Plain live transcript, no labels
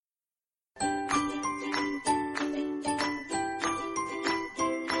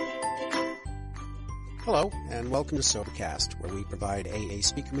Hello, and welcome to Sobercast, where we provide AA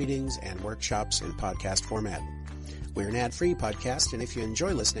speaker meetings and workshops in podcast format. We're an ad-free podcast, and if you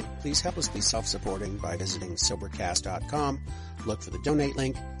enjoy listening, please help us be self-supporting by visiting Sobercast.com, look for the donate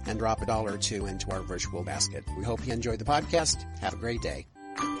link, and drop $1 or $2 into our virtual basket. We hope you enjoyed the podcast. Have a great day.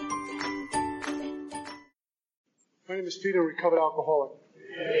 My name is Peter, recovered alcoholic.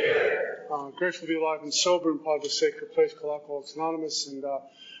 Grateful to be alive and sober and part of the sacred place called Alcoholics Anonymous. And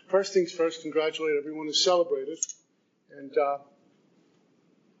first things first, congratulate everyone who celebrated. And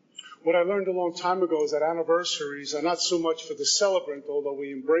what I learned a long time ago is that anniversaries are not so much for the celebrant, although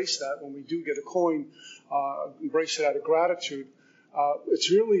we embrace that when we do get a coin, embrace it out of gratitude.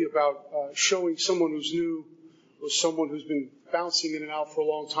 It's really about showing someone who's new or someone who's been bouncing in and out for a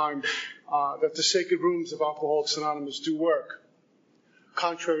long time that the sacred rooms of Alcoholics Anonymous do work.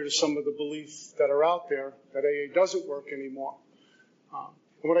 Contrary to some of the beliefs that are out there, that AA doesn't work anymore.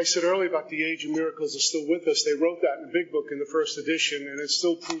 And what I said earlier about the age of miracles is still with us, they wrote that in the big book in the first edition, and it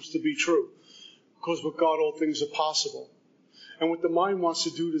still proves to be true. Because with God, all things are possible. And what the mind wants to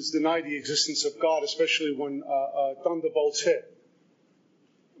do is deny the existence of God, especially when thunderbolts hit.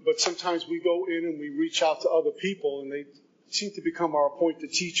 But sometimes we go in and we reach out to other people, and they seem to become our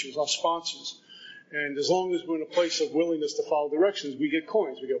appointed teachers, our sponsors. And as long as we're in a place of willingness to follow directions, we get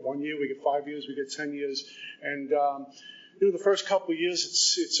coins. We get 1 year, we get 5 years, we get 10 years. And, the first couple of years,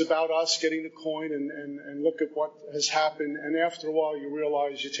 it's about us getting the coin and look at what has happened. And after a while, you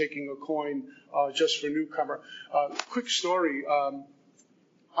realize you're taking a coin just for a newcomer. Quick story.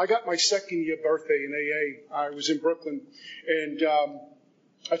 I got my second year birthday in AA. I was in Brooklyn. And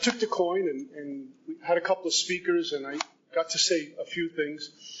I took the coin and we had a couple of speakers, and I got to say a few things.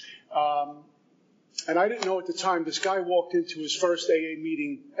 And I didn't know at the time, this guy walked into his first AA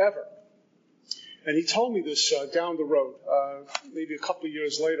meeting ever. And he told me this down the road, maybe a couple of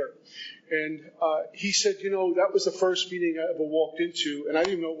years later. And he said, that was the first meeting I ever walked into, and I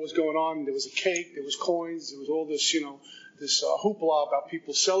didn't know what was going on. There was a cake, there was coins, there was all this, this hoopla about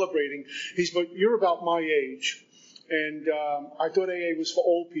people celebrating. He said, but you're about my age. And I thought AA was for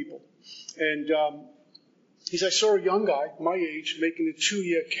old people. And he said, I saw a young guy, my age, making a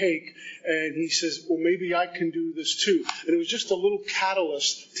 2-year cake, and he says, well, maybe I can do this too. And it was just a little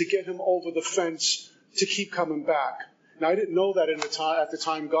catalyst to get him over the fence to keep coming back. Now, I didn't know that at the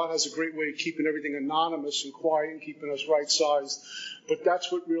time. God has a great way of keeping everything anonymous and quiet and keeping us right-sized. But that's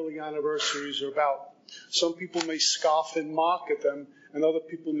what really anniversaries are about. Some people may scoff and mock at them, and other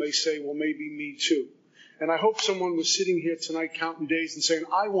people may say, well, maybe me too. And I hope someone was sitting here tonight counting days and saying,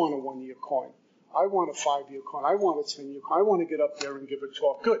 I want a 1-year coin. I want a 5-year coin. I want a 10-year coin. I want to get up there and give a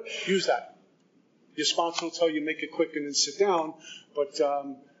talk. Good. Use that. Your sponsor will tell you make it quick and then sit down, but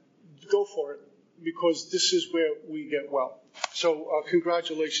go for it, because this is where we get well. So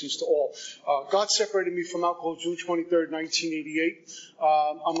congratulations to all. God separated me from alcohol June 23rd, 1988.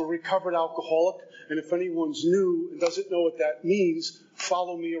 I'm a recovered alcoholic, and if anyone's new and doesn't know what that means,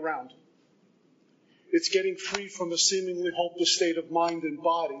 follow me around. It's getting free from a seemingly hopeless state of mind and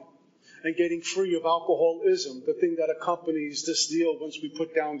body, and getting free of alcoholism, the thing that accompanies this deal once we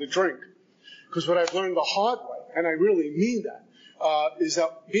put down the drink. Because what I've learned the hard way, and I really mean that, is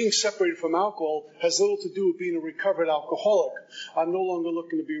that being separated from alcohol has little to do with being a recovered alcoholic. I'm no longer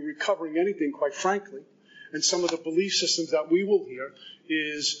looking to be recovering anything, quite frankly. And some of the belief systems that we will hear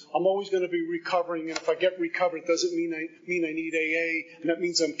is, I'm always going to be recovering, and if I get recovered, it doesn't mean I need AA, and that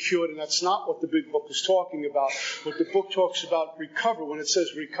means I'm cured, and that's not what the big book is talking about. What the book talks about recover, when it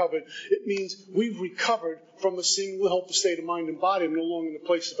says recovered, it means we've recovered from a seemingly hopeless state of mind and body. I'm no longer in a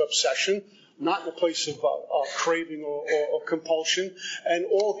place of obsession, not in a place of craving or compulsion, and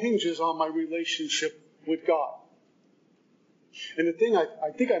all hinges on my relationship with God. And the thing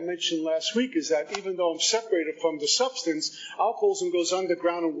I think I mentioned last week is that even though I'm separated from the substance, alcoholism goes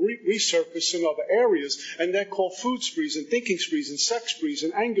underground and resurfaces in other areas, and they're called food sprees and thinking sprees and sex sprees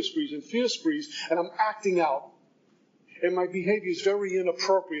and anger sprees and fear sprees, and I'm acting out. And my behavior is very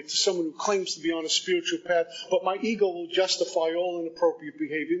inappropriate to someone who claims to be on a spiritual path, but my ego will justify all inappropriate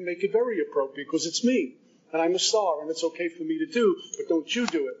behavior and make it very appropriate because it's me, and I'm a star, and it's okay for me to do, but don't you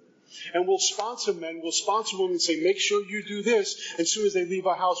do it. And we'll sponsor men, we'll sponsor women and say, make sure you do this. And as soon as they leave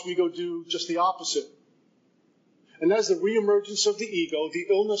our house, we go do just the opposite. And as the reemergence of the ego, the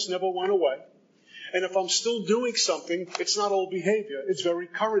illness never went away. And if I'm still doing something, it's not old behavior. It's very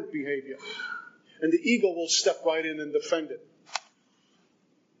current behavior. And the ego will step right in and defend it.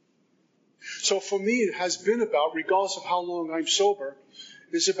 So for me, it has been about, regardless of how long I'm sober,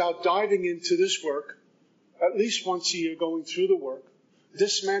 is about diving into this work, at least once a year, going through the work,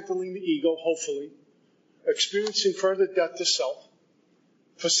 dismantling the ego, hopefully, experiencing further death to self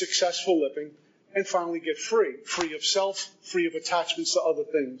for successful living, and finally get free of self, free of attachments to other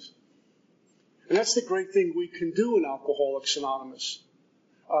things. And that's the great thing we can do in Alcoholics Anonymous.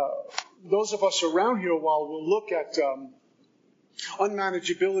 Those of us around here a while will look at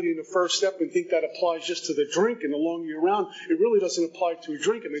unmanageability in the first step and think that applies just to the drink, and the longer you're around, it really doesn't apply to a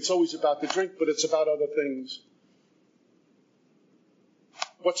drink. I mean, it's always about the drink, but it's about other things.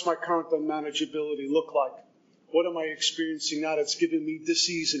 What's my current unmanageability look like? What am I experiencing now that's giving me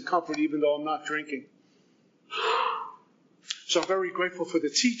dis-ease and comfort even though I'm not drinking? So I'm very grateful for the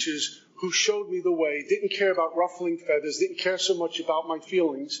teachers who showed me the way, didn't care about ruffling feathers, didn't care so much about my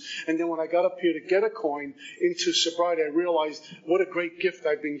feelings. And then when I got up here to get a coin into sobriety, I realized what a great gift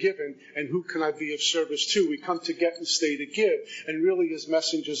I've been given and who can I be of service to. We come to get and stay to give. And really, as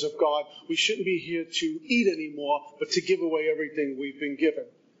messengers of God, we shouldn't be here to eat anymore, but to give away everything we've been given.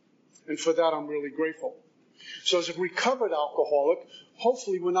 And for that, I'm really grateful. So as a recovered alcoholic,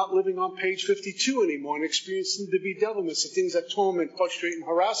 hopefully we're not living on page 52 anymore and experiencing the bedevilments, the things that torment, frustrate, and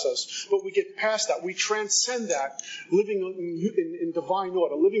harass us. But we get past that. We transcend that, living in divine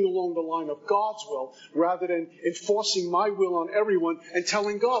order, living along the line of God's will, rather than enforcing my will on everyone and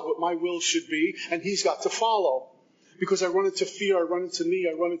telling God what my will should be, and He's got to follow. Because I run into fear, I run into me,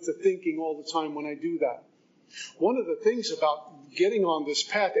 I run into thinking all the time when I do that. One of the things about getting on this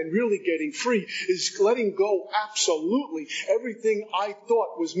path and really getting free is letting go absolutely. Everything I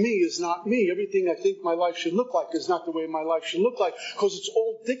thought was me is not me. Everything I think my life should look like is not the way my life should look like, because it's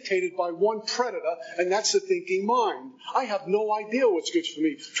all dictated by one predator, and that's the thinking mind. I have no idea what's good for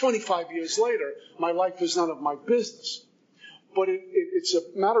me. 25 years later, my life is none of my business. But it's a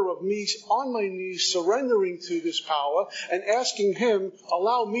matter of me on my knees surrendering to this power and asking Him,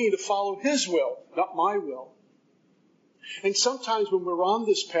 allow me to follow His will, not my will. And sometimes when we're on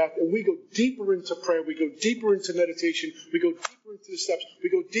this path and we go deeper into prayer, we go deeper into meditation, we go deeper into the steps, we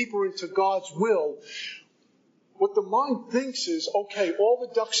go deeper into God's will, what the mind thinks is, okay, all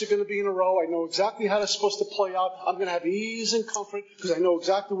the ducks are going to be in a row. I know exactly how it's supposed to play out. I'm going to have ease and comfort because I know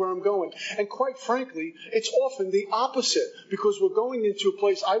exactly where I'm going. And quite frankly, it's often the opposite, because we're going into a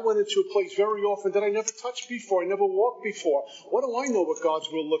place, I went into a place very often that I never touched before, I never walked before. What do I know what God's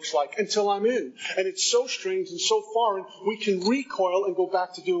will looks like until I'm in? And it's so strange and so foreign, we can recoil and go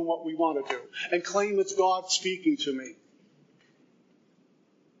back to doing what we want to do and claim it's God speaking to me.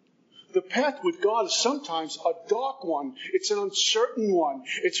 The path with God is sometimes a dark one. It's an uncertain one.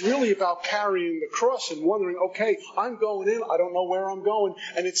 It's really about carrying the cross and wondering, okay, I'm going in. I don't know where I'm going.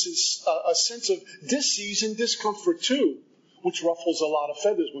 And it's a sense of dis-ease and discomfort too, which ruffles a lot of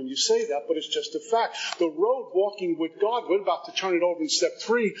feathers when you say that, but it's just a fact. The road walking with God, we're about to turn it over in step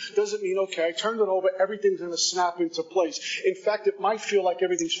 3, doesn't mean, okay, I turned it over, everything's going to snap into place. In fact, it might feel like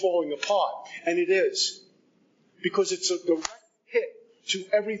everything's falling apart, and it is, because it's a direct hit to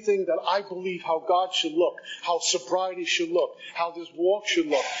everything that I believe how God should look, how sobriety should look, how this walk should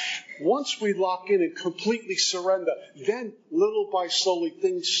look. Once we lock in and completely surrender, then little by slowly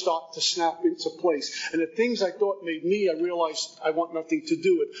things start to snap into place. And the things I thought made me, I realized I want nothing to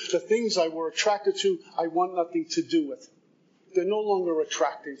do with. The things I were attracted to, I want nothing to do with. They're no longer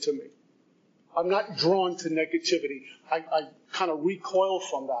attracting to me. I'm not drawn to negativity. I kind of recoil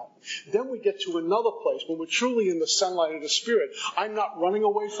from that. Then we get to another place when we're truly in the sunlight of the Spirit. I'm not running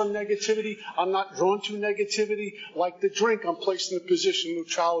away from negativity. I'm not drawn to negativity. Like the drink, I'm placed in a position of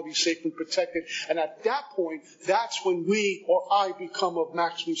neutrality, safe and protected. And at that point, that's when we or I become of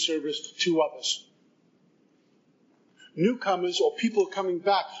maximum service to others. Newcomers or people coming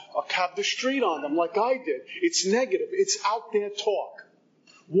back have the street on them like I did. It's negative. It's out there talk.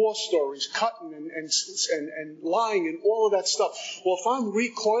 War stories, cutting and lying and all of that stuff. Well, if I'm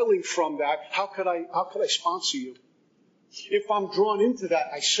recoiling from that, how could I sponsor you? If I'm drawn into that,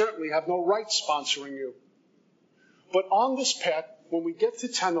 I certainly have no right sponsoring you. But on this path, when we get to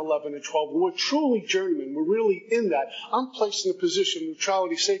 10, 11, and 12, when we're truly journeymen, we're really in that. I'm placed in a position of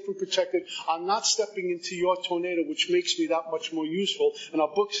neutrality, safe and protected. I'm not stepping into your tornado, which makes me that much more useful. And our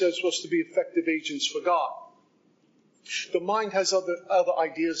book says we're supposed to be effective agents for God. The mind has other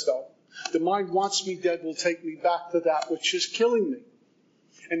ideas, though. The mind wants me dead, will take me back to that which is killing me.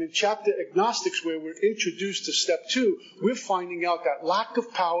 And in chapter Agnostics, where we're introduced to step 2, we're finding out that lack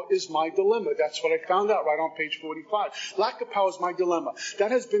of power is my dilemma. That's what I found out right on page 45. Lack of power is my dilemma.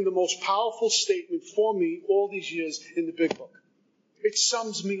 That has been the most powerful statement for me all these years in the Big Book. It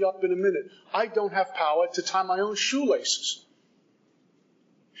sums me up in a minute. I don't have power to tie my own shoelaces.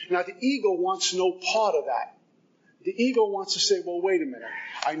 Now, the ego wants no part of that. The ego wants to say, well, wait a minute.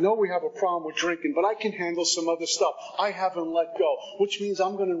 I know we have a problem with drinking, but I can handle some other stuff. I haven't let go, which means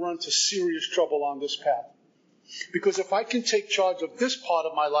I'm going to run into serious trouble on this path. Because if I can take charge of this part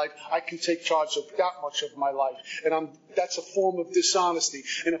of my life, I can take charge of that much of my life. And that's a form of dishonesty.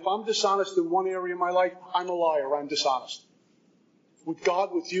 And if I'm dishonest in one area of my life, I'm a liar. I'm dishonest. With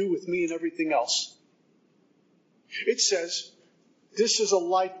God, with you, with me, and everything else. It says, this is a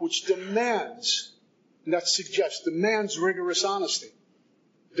life which demands, and that suggests, demands rigorous honesty.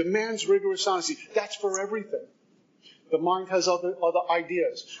 Demands rigorous honesty. That's for everything. The mind has other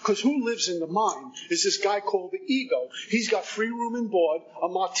ideas. Because who lives in the mind is this guy called the ego. He's got free room and board, a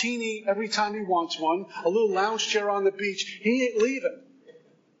martini every time he wants one, a little lounge chair on the beach. He ain't leaving.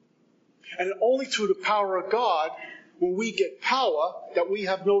 And only through the power of God, when we get power, that we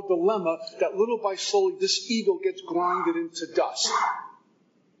have no dilemma, that little by slowly this ego gets grinded into dust.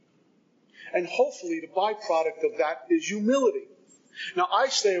 And hopefully the byproduct of that is humility. Now, I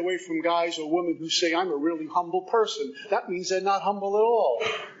stay away from guys or women who say, I'm a really humble person. That means they're not humble at all.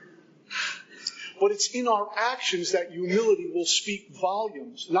 But it's in our actions that humility will speak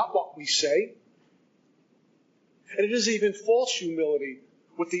volumes, not what we say. And it is even false humility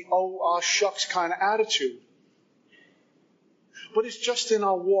with the shucks kind of attitude. But it's just in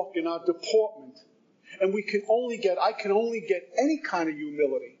our walk, in our deportment. And I can only get any kind of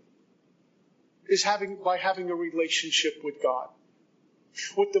humility by having a relationship with God.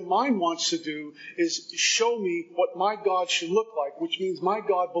 What the mind wants to do is show me what my God should look like, which means my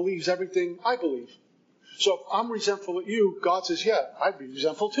God believes everything I believe. So if I'm resentful at you, God says, yeah, I'd be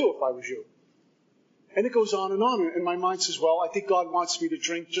resentful too if I was you. And it goes on, and my mind says, well, I think God wants me to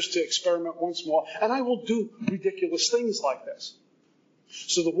drink just to experiment once more, and I will do ridiculous things like this.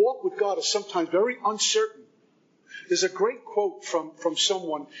 So the walk with God is sometimes very uncertain. There's a great quote from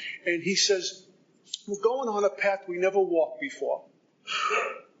someone, and he says, we're going on a path we never walked before.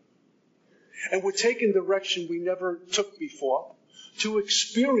 And we're taking direction we never took before to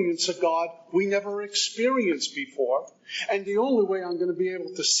experience a God we never experienced before. And the only way I'm going to be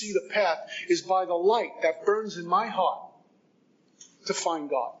able to see the path is by the light that burns in my heart to find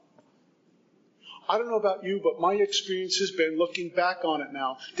God. I don't know about you, but my experience has been, looking back on it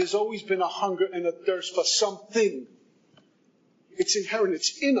now, there's always been a hunger and a thirst for something. It's inherent.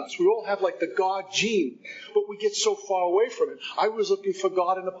 It's in us. We all have like the God gene, but we get so far away from it. I was looking for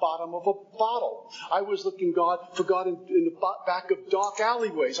God in the bottom of a bottle. I was looking for God in the back of dark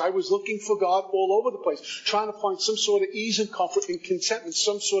alleyways. I was looking for God all over the place, trying to find some sort of ease and comfort and contentment,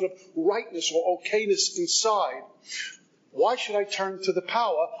 some sort of rightness or okayness inside. Why should I turn to the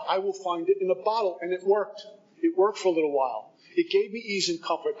power? I will find it in a bottle. And it worked. It worked for a little while. It gave me ease and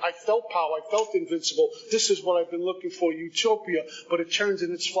comfort. I felt power. I felt invincible. This is what I've been looking for, utopia. But it turns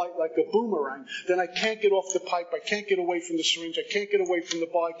in its flight like a boomerang. Then I can't get off the pipe. I can't get away from the syringe. I can't get away from the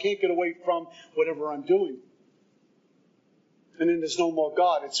bar. I can't get away from whatever I'm doing. And then there's no more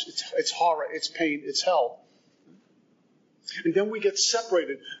God. It's horror. It's pain. It's hell. And then we get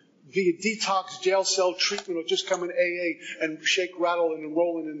separated via detox, jail cell treatment, or just come in AA and shake, rattle, and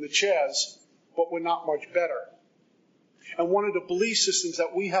enrolling in the chairs. But we're not much better. And one of the belief systems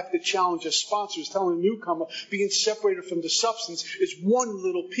that we have to challenge as sponsors, telling a newcomer, being separated from the substance is one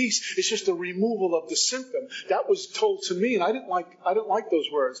little piece. It's just a removal of the symptom. That was told to me, and I didn't like those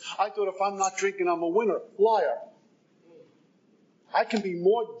words. I thought if I'm not drinking, I'm a winner. Liar. I can be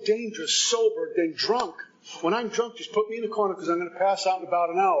more dangerous sober than drunk. When I'm drunk, just put me in the corner because I'm going to pass out in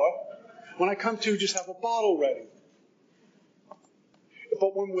about an hour. When I come to, just have a bottle ready.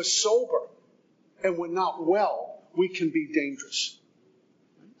 But when we're sober and we're not well, we can be dangerous.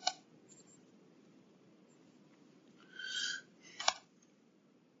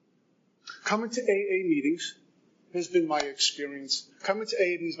 Coming to AA meetings has been my experience. Coming to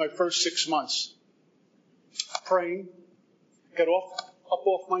AA meetings my first 6 months. Praying, get up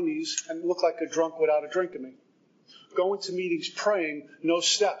off my knees, and look like a drunk without a drink in me. Going to meetings praying, no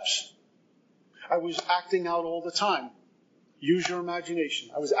steps. I was acting out all the time. Use your imagination.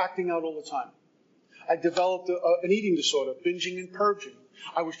 I was acting out all the time. I developed an eating disorder, binging and purging.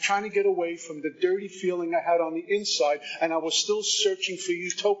 I was trying to get away from the dirty feeling I had on the inside, and I was still searching for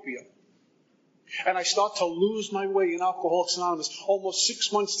utopia. And I start to lose my way in Alcoholics Anonymous. Almost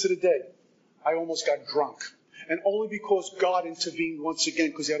 6 months to the day, I almost got drunk. And only because God intervened once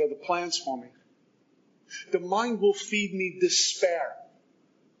again, because He had other plans for me. The mind will feed me despair.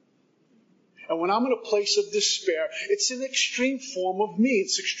 And when I'm in a place of despair, it's an extreme form of me.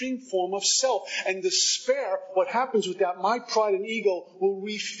 It's an extreme form of self. And despair, what happens with that, my pride and ego will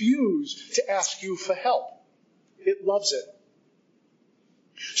refuse to ask you for help. It loves it.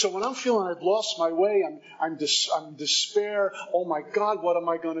 So when I'm feeling I've lost my way, I'm despair, oh my God, what am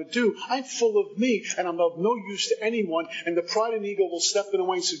I going to do? I'm full of me, and I'm of no use to anyone, and the pride and ego will step in the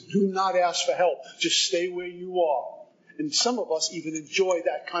way and say, do not ask for help. Just stay where you are. And some of us even enjoy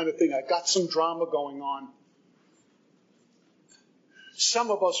that kind of thing. I got some drama going on.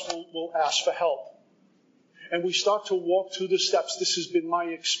 Some of us will ask for help. And we start to walk through the steps. This has been my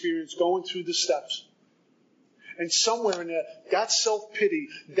experience, going through the steps. And somewhere in there, that self-pity,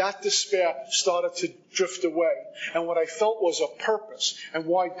 that despair started to drift away. And what I felt was a purpose, and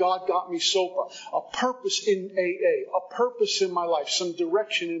why God got me sober. A purpose in AA, a purpose in my life, some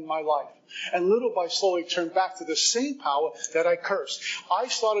direction in my life. And little by slowly turned back to the same power that I cursed. I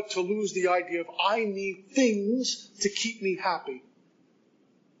started to lose the idea of I need things to keep me happy.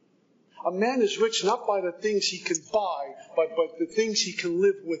 A man is rich not by the things he can buy, but the things he can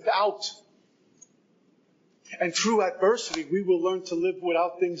live without. And through adversity, we will learn to live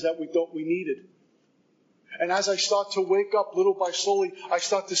without things that we thought we needed. And as I start to wake up little by slowly, I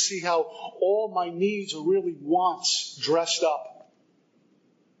start to see how all my needs are really wants dressed up.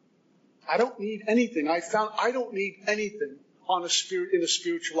 I don't need anything. I found I don't need anything in a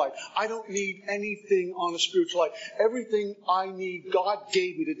spiritual life. I don't need anything on a spiritual life. Everything I need, God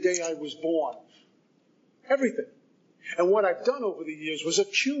gave me the day I was born. Everything. And what I've done over the years was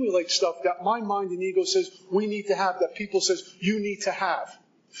accumulate stuff that my mind and ego says we need to have, that people says you need to have.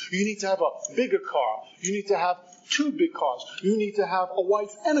 You need to have a bigger car. You need to have 2 big cars. You need to have a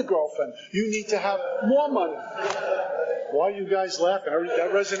wife and a girlfriend. You need to have more money. Why are you guys laughing?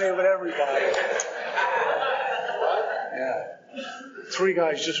 That resonated with everybody. Yeah. 3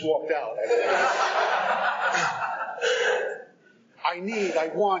 guys just walked out. I need, I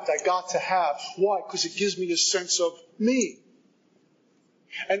want, I got to have. Why? Because it gives me a sense of me.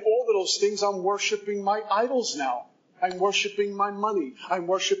 And all of those things, I'm worshiping my idols now. I'm worshiping my money. I'm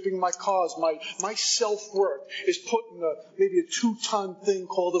worshiping my cars. My self-worth is put in maybe a 2-ton thing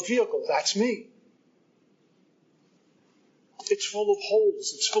called a vehicle. That's me. It's full of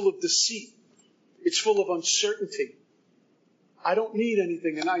holes. It's full of deceit. It's full of uncertainty. I don't need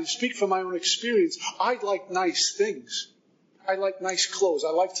anything. And I speak from my own experience. I like nice things. I like nice clothes.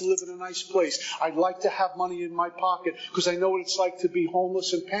 I like to live in a nice place. I like to have money in my pocket because I know what it's like to be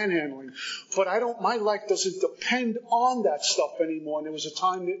homeless and panhandling. But my life doesn't depend on that stuff anymore. And there was a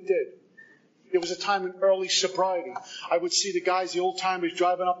time that it did. There was a time in early sobriety. I would see the guys, the old timers,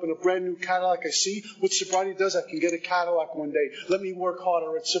 driving up in a brand new Cadillac. I see what sobriety does. I can get a Cadillac one day. Let me work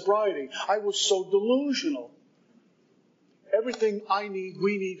harder at sobriety. I was so delusional. Everything I need,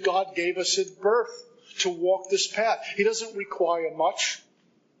 we need, God gave us at birth to walk this path. He doesn't require much.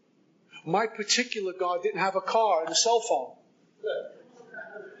 My particular God didn't have a car and a cell phone.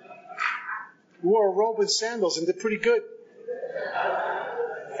 He wore a robe and sandals and did pretty good.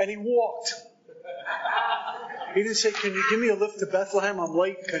 And he walked. He didn't say, can you give me a lift to Bethlehem? I'm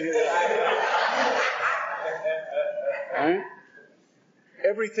late. Right?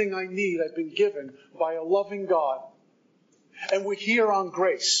 Everything I need I've been given by a loving God. And we're here on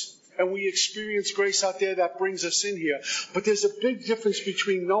grace. And we experience grace out there that brings us in here. But there's a big difference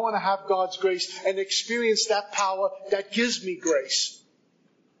between knowing I have God's grace and experience that power that gives me grace.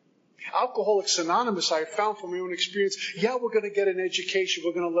 Alcoholics Anonymous, I have found from my own experience, yeah, we're going to get an education.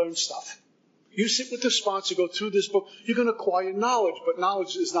 We're going to learn stuff. You sit with the sponsor, go through this book, you're going to acquire knowledge. But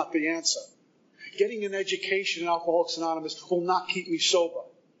knowledge is not the answer. Getting an education in Alcoholics Anonymous will not keep me sober.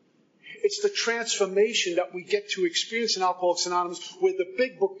 It's the transformation that we get to experience in Alcoholics Anonymous where the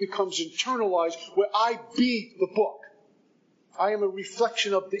big book becomes internalized, where I be the book. I am a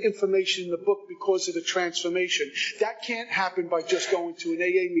reflection of the information in the book because of the transformation. That can't happen by just going to an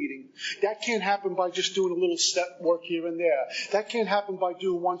AA meeting. That can't happen by just doing a little step work here and there. That can't happen by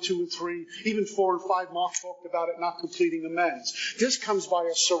doing 1, 2, and 3, even 4 and 5. Mark talked about it, not completing amends. This comes by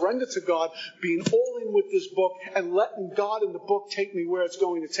a surrender to God, being all in with this book, and letting God and the book take me where it's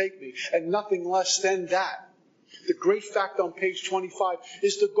going to take me, and nothing less than that. The great fact on page 25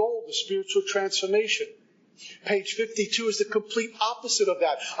 is the goal, the spiritual transformation. Page 52 is the complete opposite of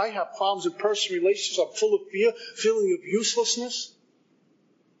that. I have problems in personal relationships. I'm full of fear, feeling of uselessness,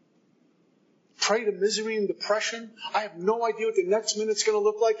 prey to misery and depression. I have no idea what the next minute's going to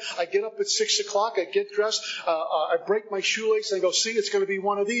look like. I get up at 6 o'clock, I get dressed, I break my shoelace, and I go, see, it's going to be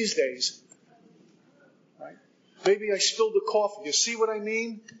one of these days. Right? Maybe I spilled the coffee. You see what I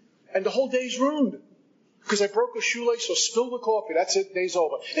mean? And the whole day's ruined. Because I broke a shoelace or spilled the coffee. That's it, day's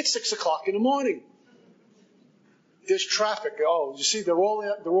over. It's 6 o'clock in the morning. There's traffic. Oh, you see, they're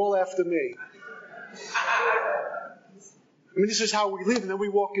all after me. I mean, this is how we live. And then we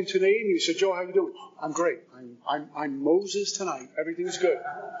walk into an AA meeting and say, Joe, how you doing? I'm great. I'm Moses tonight. Everything's good.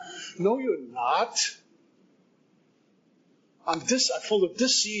 No, you're not. I'm full of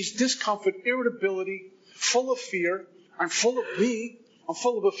disease, discomfort, irritability, full of fear. I'm full of me. I'm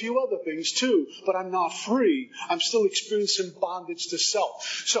full of a few other things too, but I'm not free. I'm still experiencing bondage to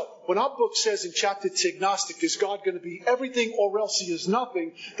self. So when our book says in chapter 2, agnostic, is God going to be everything or else he is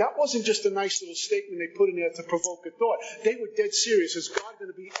nothing? That wasn't just a nice little statement they put in there to provoke a thought. They were dead serious. Is God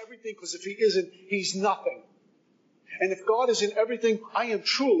going to be everything? Because if he isn't, he's nothing. And if God is in everything, I am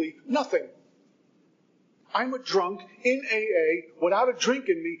truly nothing. I'm a drunk in AA without a drink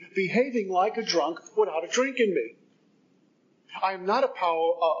in me, behaving like a drunk without a drink in me. I am not a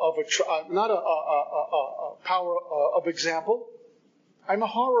power of example. I'm a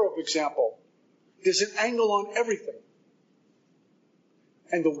horror of example. There's an angle on everything.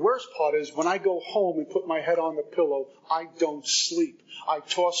 And the worst part is when I go home and put my head on the pillow, I don't sleep. I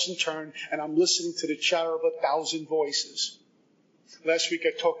toss and turn, and I'm listening to the chatter of 1,000 voices. Last week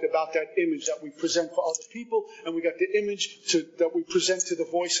I talked about that image that we present for other people, and we got the image that we present to the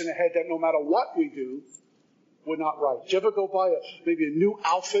voice in the head that no matter what we do, we're not right. Do you ever go buy maybe a new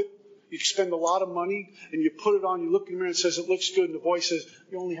outfit? You spend a lot of money, and you put it on, you look in the mirror and says it looks good, and the voice says,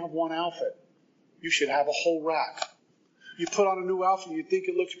 you only have one outfit. You should have a whole rack. You put on a new outfit, and you think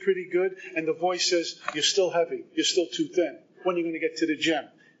it looks pretty good, and the voice says, you're still heavy, you're still too thin. When are you going to get to the gym?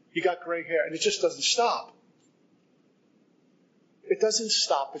 You got gray hair, and it just doesn't stop. It doesn't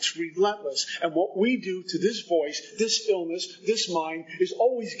stop. It's relentless. And what we do to this voice, this illness, this mind, is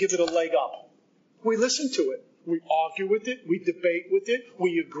always give it a leg up. We listen to it. We argue with it. We debate with it.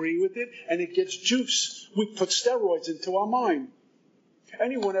 We agree with it. And it gets juice. We put steroids into our mind.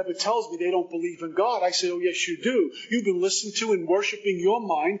 Anyone ever tells me they don't believe in God, I say, oh, yes, you do. You've been listening to and worshiping your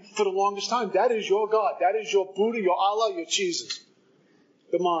mind for the longest time. That is your God. That is your Buddha, your Allah, your Jesus.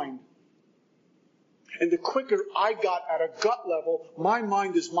 The mind. And the quicker I got at a gut level, my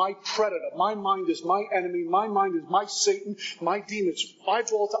mind is my predator. My mind is my enemy. My mind is my Satan, my demons,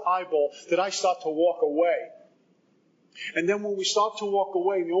 eyeball to eyeball, that I start to walk away. And then when we start to walk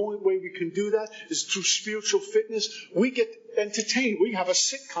away, the only way we can do that is through spiritual fitness. We get entertained. We have a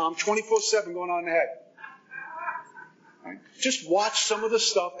sitcom 24/7 going on in the head. Right? Just watch some of the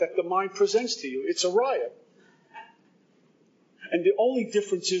stuff that the mind presents to you. It's a riot. And the only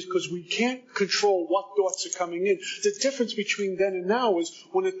difference is because we can't control what thoughts are coming in. The difference between then and now is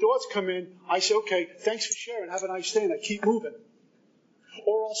when the thoughts come in, I say, okay, thanks for sharing. Have a nice day. And I keep moving.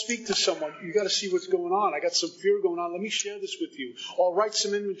 Or I'll speak to someone. You got to see what's going on. I got some fear going on. Let me share this with you. Or I'll write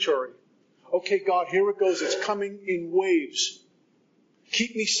some inventory. Okay, God, here it goes. It's coming in waves.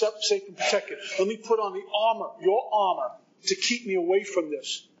 Keep me safe and protected. Let me put on the armor, your armor, to keep me away from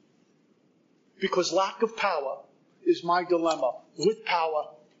this. Because lack of power is my dilemma. With power,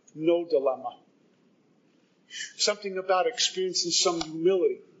 no dilemma. Something about experiencing some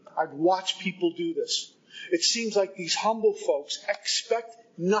humility. I've watched people do this. It seems like these humble folks expect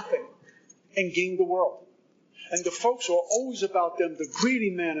nothing and gain the world. And the folks who are always about them, the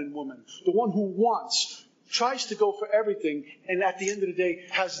greedy man and woman, the one who wants, tries to go for everything, and at the end of the day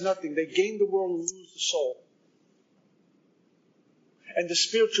has nothing. They gain the world and lose the soul. And the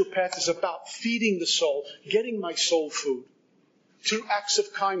spiritual path is about feeding the soul, getting my soul food. Through acts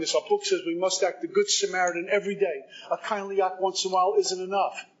of kindness. Our book says we must act the good Samaritan every day. A kindly act once in a while isn't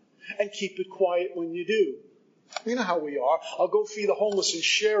enough. And keep it quiet when you do. You know how we are. I'll go feed the homeless and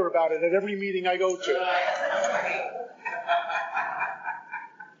share about it at every meeting I go to.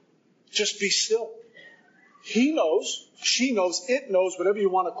 Just be still. He knows, she knows, it knows, whatever you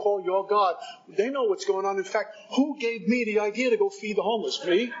want to call your God. They know what's going on. In fact, who gave me the idea to go feed the homeless?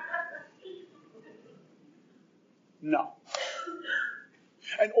 Me? No.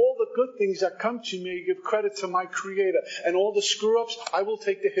 And all the good things that come to me, I give credit to my Creator. And all the screw-ups, I will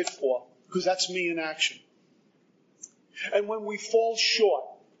take the hit for. Because that's me in action. And when we fall short,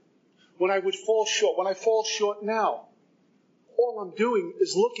 when I fall short now, all I'm doing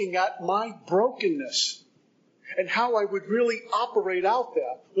is looking at my brokenness and how I would really operate out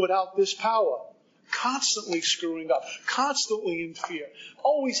there without this power. Constantly screwing up, constantly in fear,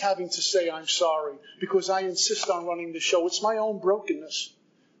 always having to say I'm sorry because I insist on running the show. It's my own brokenness.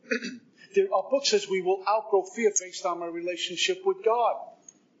 Our book says we will outgrow fear based on my relationship with God.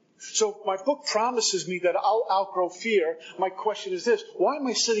 So my book promises me that I'll outgrow fear. My question is this: why am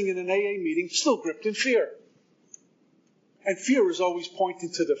I sitting in an AA meeting still gripped in fear? And fear is always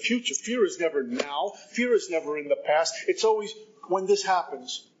pointing to the future. Fear is never now. Fear is never in the past. It's always when this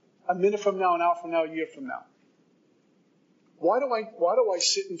happens. A minute from now, an hour from now, a year from now. Why do I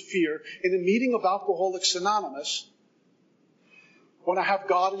sit in fear in a meeting of Alcoholics Anonymous when I have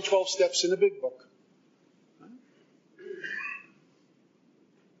God and 12 steps in the big book?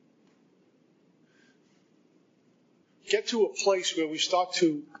 Get to a place where we start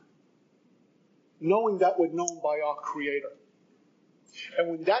to knowing that we're known by our Creator. And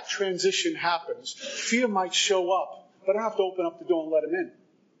when that transition happens, fear might show up, but I don't have to open up the door and let him in.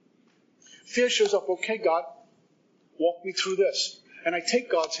 Fear shows up, okay, God, walk me through this. And I take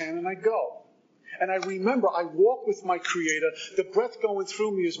God's hand and I go. And I remember I walk with my Creator. The breath going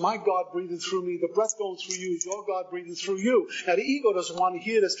through me is my God breathing through me. The breath going through you is your God breathing through you. Now the ego doesn't want to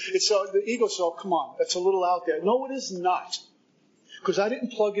hear this. The ego says, oh, come on, that's a little out there. No, it is not. Because I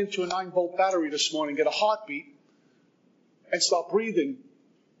didn't plug into a 9-volt battery this morning, get a heartbeat, and start breathing.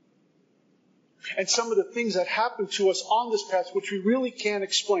 And some of the things that happen to us on this path, which we really can't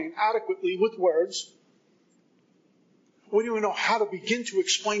explain adequately with words, we don't even know how to begin to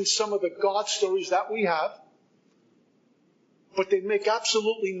explain some of the God stories that we have, but they make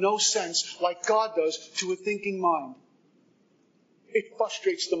absolutely no sense like God does to a thinking mind. It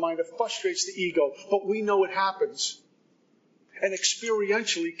frustrates the mind, it frustrates the ego, but we know it happens. And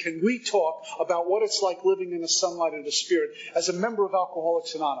experientially, can we talk about what it's like living in the sunlight of the Spirit as a member of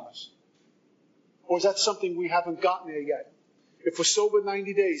Alcoholics Anonymous? Or is that something we haven't gotten there yet? If we're sober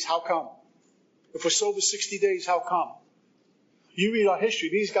 90 days, how come? If we're sober 60 days, how come? You read our history,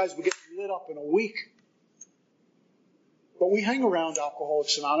 these guys will get lit up in a week. But we hang around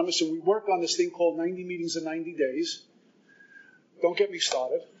Alcoholics Anonymous and we work on this thing called 90 meetings in 90 days. Don't get me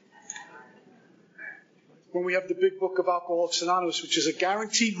started. When we have the big book of Alcoholics Anonymous, which is a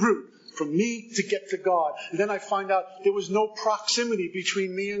guaranteed route from me to get to God. And then I find out there was no proximity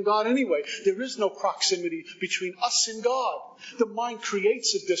between me and God anyway. There is no proximity between us and God. The mind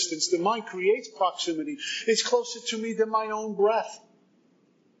creates a distance. The mind creates proximity. It's closer to me than my own breath.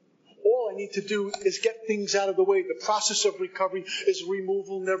 All I need to do is get things out of the way. The process of recovery is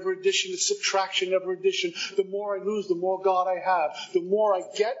removal, never addition. It's subtraction, never addition. The more I lose, the more God I have. The more I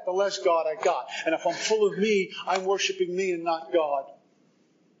get, the less God I got. And if I'm full of me, I'm worshiping me and not God.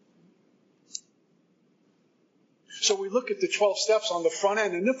 So we look at the 12 steps on the front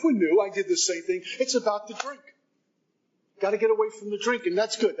end, and if we're new, I did the same thing. It's about the drink. Got to get away from the drink, and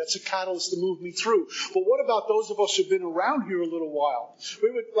that's good. That's a catalyst to move me through. But what about those of us who've been around here a little while?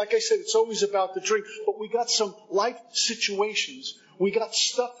 Like I said, it's always about the drink, but we got some life situations. We got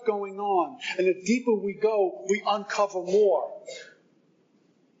stuff going on, and the deeper we go, we uncover more.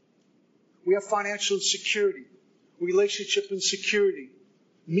 We have financial insecurity, relationship insecurity,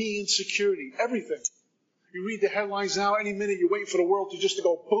 me insecurity, everything. You read the headlines now, any minute you're waiting for the world to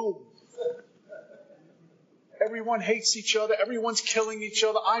go boom. Everyone hates each other. Everyone's killing each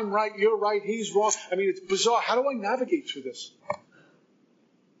other. I'm right, you're right, he's wrong. I mean, it's bizarre. How do I navigate through this?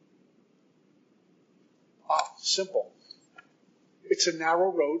 Simple. It's a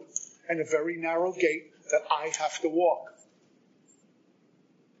narrow road and a very narrow gate that I have to walk.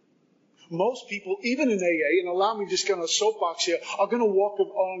 Most people, even in AA, and allow me to just get on a soapbox here, are going to walk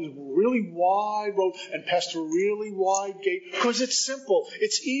on a really wide road and pass through a really wide gate because it's simple.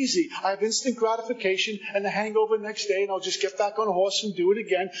 It's easy. I have instant gratification and the hangover next day, and I'll just get back on a horse and do it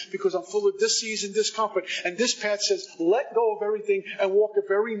again because I'm full of dis-ease and discomfort. And this path says, let go of everything and walk a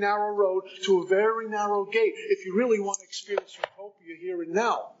very narrow road to a very narrow gate if you really want to experience utopia here and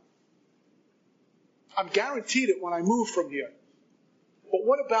now. I'm guaranteed it when I move from here. But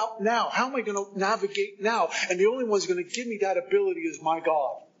what about now? How am I going to navigate now? And the only one who's going to give me that ability is my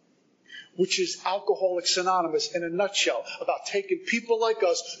God, which is Alcoholics Anonymous in a nutshell, about taking people like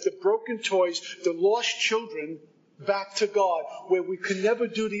us, the broken toys, the lost children, back to God, where we can never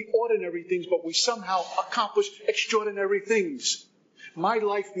do the ordinary things, but we somehow accomplish extraordinary things. My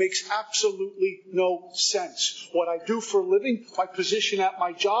life makes absolutely no sense. What I do for a living, my position at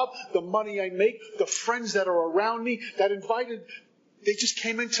my job, the money I make, the friends that are around me, they just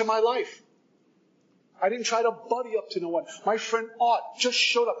came into my life. I didn't try to buddy up to no one. My friend Art just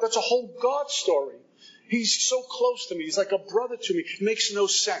showed up. That's a whole God story. He's so close to me. He's like a brother to me. It makes no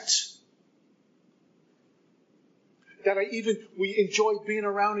sense. That we enjoy being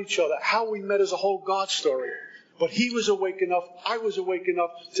around each other. How we met is a whole God story. But he was awake enough, I was awake enough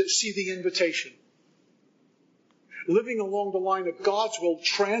to see the invitation. Living along the line of God's will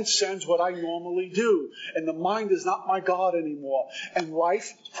transcends what I normally do. And the mind is not my God anymore. And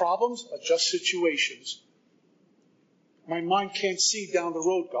life problems are just situations. My mind can't see down the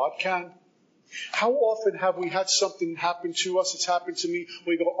road. God can. How often have we had something happen to us? It's happened to me.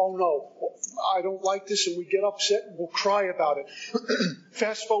 We go, oh no, I don't like this. And we get upset and we'll cry about it.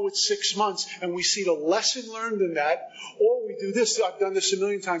 Fast forward 6 months and we see the lesson learned in that. Or we do this. I've done this a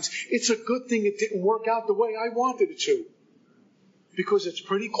million times. It's a good thing it didn't work out the way I wanted it to. because it's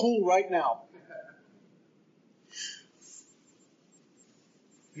pretty cool right now.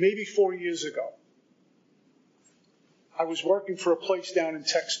 Maybe 4 years ago, I was working for a place down in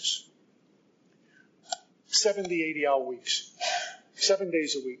Texas. 70, 80-hour weeks. 7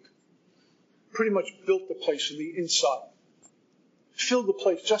 days a week. Pretty much built the place from the inside. Filled the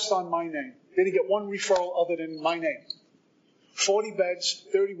place just on my name. They didn't get one referral other than my name. 40 beds,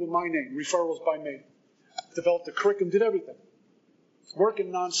 30 with my name. Referrals by me. Developed the curriculum, did everything.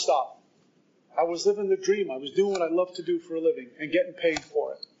 Working nonstop. I was living the dream. I was doing what I love to do for a living and getting paid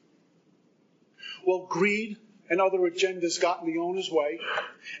for it. Well, greed and other agendas got in the owner's way,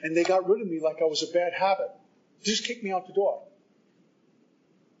 and they got rid of me like I was a bad habit. They just kicked me out the door.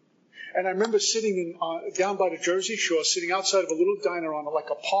 And I remember sitting down by the Jersey Shore, sitting outside of a little diner on like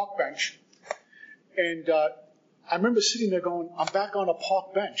a park bench. And I remember sitting there going, I'm back on a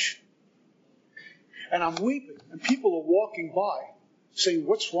park bench. And I'm weeping. And people are walking by saying,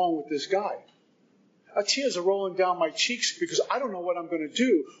 what's wrong with this guy? Tears are rolling down my cheeks because I don't know what I'm going to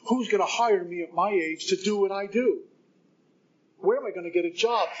do. Who's going to hire me at my age to do what I do? Where am I going to get a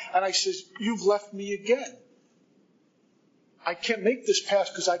job? And I says, you've left me again. I can't make this pass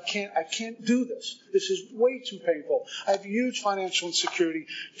because I can't do this. This is way too painful. I have huge financial insecurity,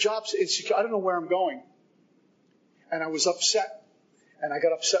 jobs insecurity. I don't know where I'm going. And I was upset. And I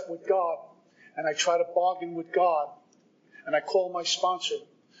got upset with God. And I tried to bargain with God. And I called my sponsor.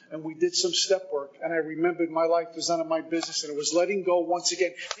 And we did some step work. And I remembered my life was none of my business. And it was letting go once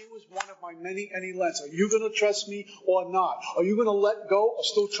again. He was one of my many lents. Are you going to trust me or not? Are you going to let go or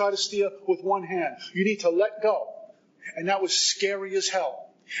still try to steer with one hand? You need to let go. And that was scary as hell.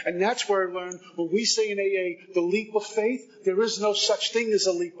 And that's where I learned when we say in AA, the leap of faith, there is no such thing as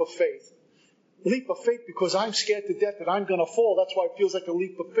a leap of faith. Leap of faith because I'm scared to death that I'm going to fall. That's why it feels like a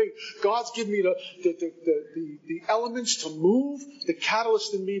leap of faith. God's given me the elements to move, the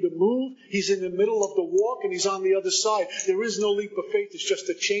catalyst in me to move. He's in the middle of the walk and He's on the other side. There is no leap of faith. It's just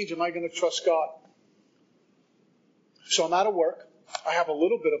a change. Am I going to trust God? So I'm out of work. I have a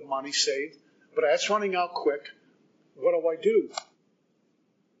little bit of money saved, but that's running out quick. What do?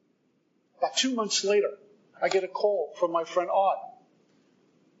 About 2 months later, I get a call from my friend Art.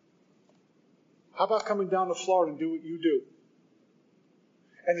 How about coming down to Florida and do what you do?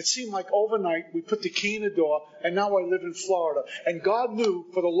 And it seemed like overnight we put the key in the door, and now I live in Florida. And God knew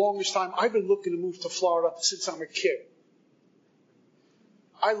for the longest time I've been looking to move to Florida since I'm a kid.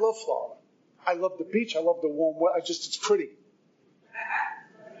 I love Florida. I love the beach. I love the warm weather. It's pretty.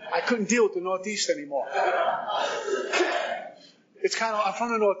 I couldn't deal with the Northeast anymore. It's kind of, I'm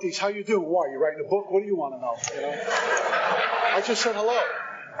from the Northeast. How you doing? Why? You writing a book? What do you want to know? You know? I just said hello.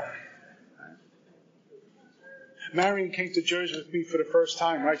 Marion came to Jersey with me for the first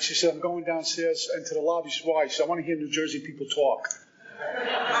time, right? She said, I'm going downstairs into the lobby. She said, why? She said, I want to hear New Jersey people talk.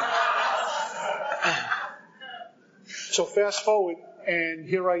 So fast forward, and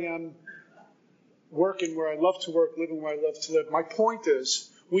here I am working where I love to work, living where I love to live. My point is,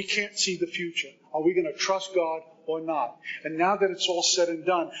 we can't see the future. Are we going to trust God or not? And now that it's all said and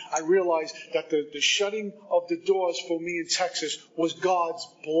done, I realize that the shutting of the doors for me in Texas was God's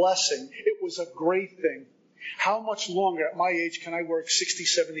blessing. It was a great thing. How much longer at my age can I work 60,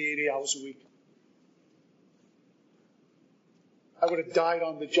 70, 80 hours a week? I would have died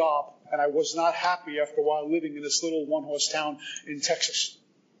on the job, and I was not happy after a while living in this little one-horse town in Texas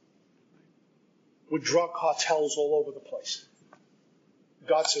with drug cartels all over the place.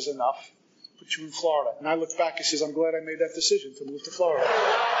 God says, enough. Put you in Florida. And I look back and says, I'm glad I made that decision to move to Florida.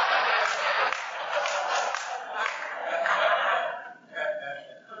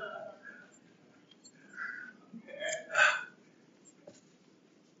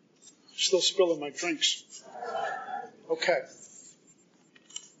 Still spilling my drinks. Okay.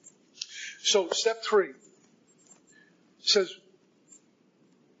 So step 3 says,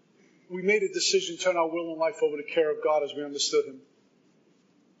 we made a decision to turn our will and life over to the care of God as we understood Him.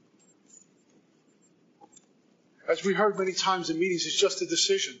 As we heard many times in meetings, it's just a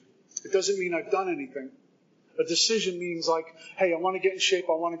decision. It doesn't mean I've done anything. A decision means like, hey, I want to get in shape,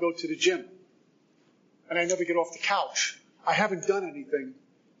 I want to go to the gym. And I never get off the couch. I haven't done anything.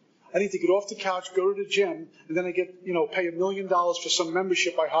 I need to get off the couch, go to the gym, and then I get, pay $1 million for some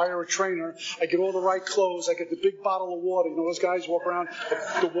membership. I hire a trainer. I get all the right clothes. I get the big bottle of water. You know those guys walk around,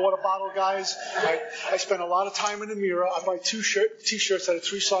 the water bottle guys? I spend a lot of time in the mirror. I buy 2 T-shirts that are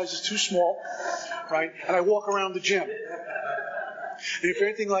 3 sizes too small, right? And I walk around the gym. And if you're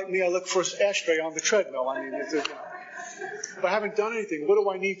anything like me, I look for an ashtray on the treadmill. But I haven't done anything. What do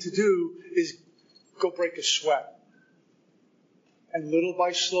I need to do is go break a sweat. And little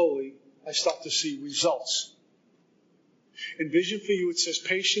by slowly, I start to see results. In vision for you, it says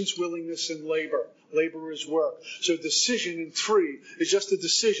patience, willingness, and labor. Labor is work. So decision in 3 is just a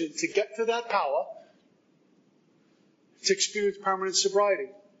decision to get to that power, to experience permanent sobriety.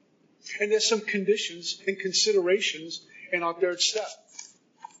 And there's some conditions and considerations in our 3rd step.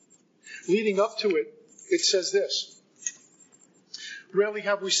 Leading up to it, it says this. Rarely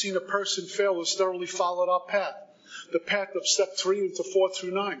have we seen a person fail who's thoroughly followed our path. The path of step 3 into 4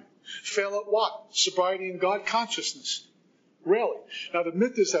 through 9. Fail at what? Sobriety and God consciousness. Rarely. Now, the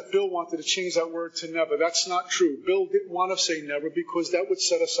myth is that Bill wanted to change that word to never. That's not true. Bill didn't want to say never because that would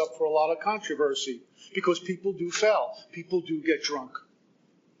set us up for a lot of controversy. Because people do fail. People do get drunk.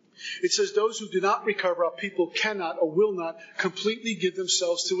 It says those who do not recover, our people cannot or will not completely give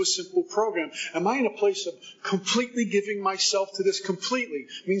themselves to a simple program. Am I in a place of completely giving myself to this? Completely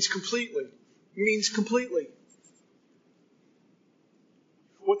means completely. Means completely.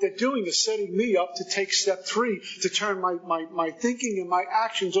 What they're doing is setting me up to take step 3, to turn my thinking and my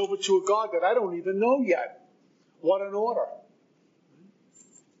actions over to a God that I don't even know yet. What an order.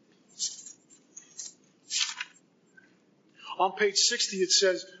 On page 60, it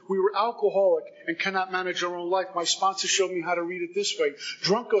says, we were alcoholic and cannot manage our own life. My sponsor showed me how to read it this way.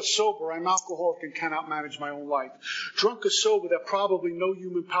 Drunk or sober, I'm alcoholic and cannot manage my own life. Drunk or sober, that probably no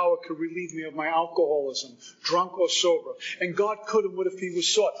human power could relieve me of my alcoholism. Drunk or sober. And God could and would if he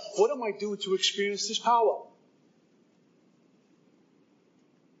was sought. What am I doing to experience this power?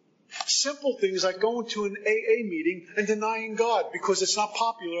 Simple things like going to an AA meeting and denying God because it's not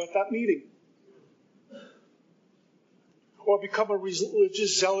popular at that meeting. Or become a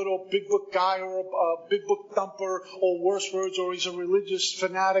religious zealot or big book guy or a big book thumper or worse words, or he's a religious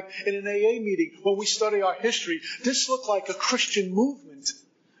fanatic in an AA meeting. When we study our history, this looked like a Christian movement.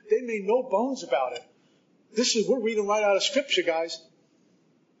 They made no bones about it. We're reading right out of Scripture, guys.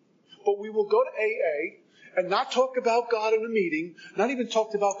 But we will go to AA and not talk about God in a meeting, not even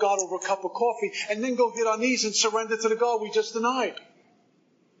talk about God over a cup of coffee, and then go hit our knees and surrender to the God we just denied.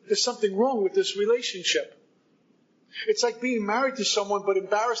 There's something wrong with this relationship. It's like being married to someone but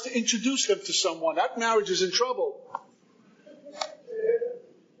embarrassed to introduce them to someone. That marriage is in trouble.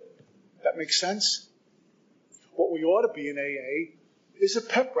 That makes sense? What we ought to be in AA is a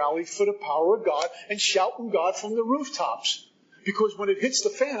pep rally for the power of God and shouting God from the rooftops. Because when it hits the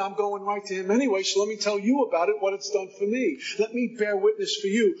fan, I'm going right to him anyway, so let me tell you about it, what it's done for me. Let me bear witness for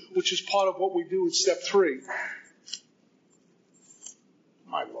you, which is part of what we do in step 3.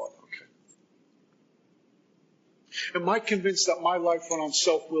 My Lord. Am I convinced that my life run on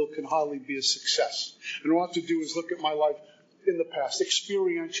self-will can hardly be a success? And what I have to do is look at my life in the past,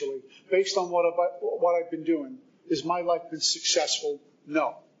 experientially, based on what I've been doing. Has my life been successful?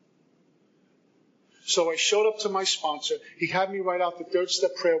 No. So I showed up to my sponsor. He had me write out the 3rd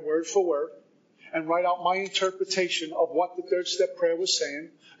step prayer word for word and write out my interpretation of what the 3rd step prayer was saying.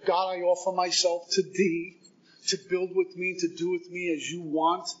 God, I offer myself to thee, to build with me, to do with me as you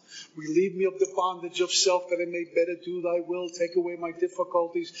want. Relieve me of the bondage of self that I may better do thy will. Take away my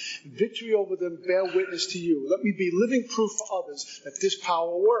difficulties. Victory over them, bear witness to you. Let me be living proof for others that this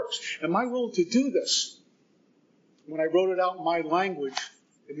power works. Am I willing to do this? When I wrote it out in my language,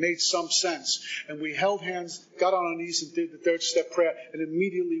 it made some sense. And we held hands, got on our knees and did the 3rd step prayer and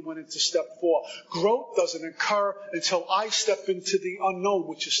immediately went into step 4. Growth doesn't occur until I step into the unknown,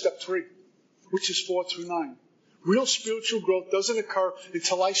 which is step 3, which is 4 through 9. Real spiritual growth doesn't occur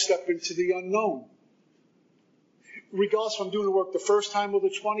until I step into the unknown. Regardless if I'm doing the work the first time or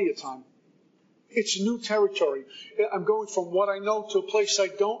the 20th time. It's new territory. I'm going from what I know to a place I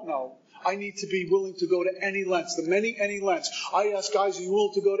don't know. I need to be willing to go to any lengths, any lengths. I ask guys, are you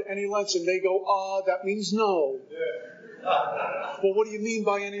willing to go to any lengths? And they go, that means no. Well, what do you mean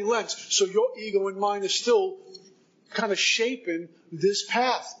by any lengths? So your ego and mine is still kind of shaping this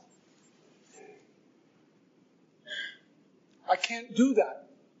path. I can't do that.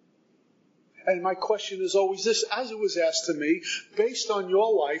 And my question is always this, as it was asked to me, based on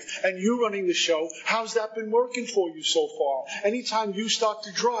your life and you running the show, how's that been working for you so far? Anytime you start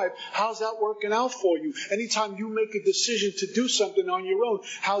to drive, how's that working out for you? Anytime you make a decision to do something on your own,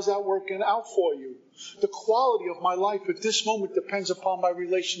 how's that working out for you? The quality of my life at this moment depends upon my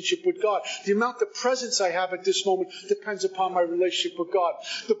relationship with God. The amount of presence I have at this moment depends upon my relationship with God.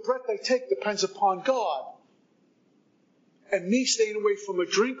 The breath I take depends upon God. And me staying away from a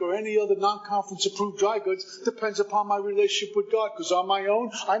drink or any other non-conference approved dry goods depends upon my relationship with God. Because on my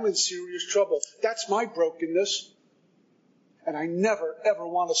own, I'm in serious trouble. That's my brokenness. And I never, ever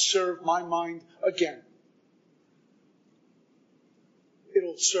want to serve my mind again.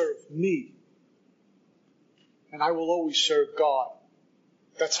 It'll serve me. And I will always serve God.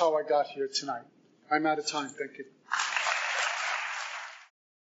 That's how I got here tonight. I'm out of time. Thank you.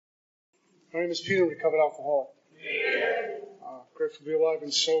 My name is Peter, recovered alcoholic. Grateful to be alive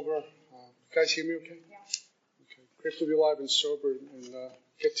and sober. You guys hear me okay? Yeah. Okay. Grateful to be alive and sober and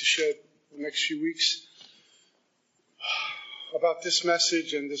get to share the next few weeks about this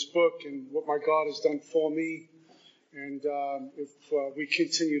message and this book and what my God has done for me. And if we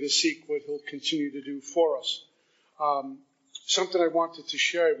continue to seek what He'll continue to do for us. Something I wanted to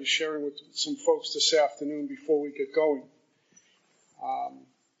share, I was sharing with some folks this afternoon before we get going.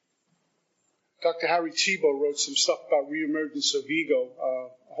 Dr. Harry Tiebout wrote some stuff about reemergence of ego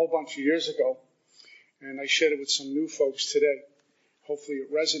a whole bunch of years ago, and I shared it with some new folks today. Hopefully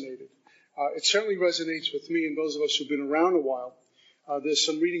it resonated. It certainly resonates with me and those of us who've been around a while. There's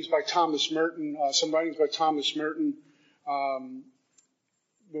some readings by Thomas Merton, some writings by Thomas Merton.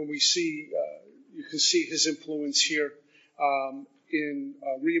 When we see, you can see his influence here in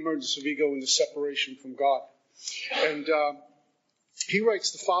reemergence of ego and the separation from God. And he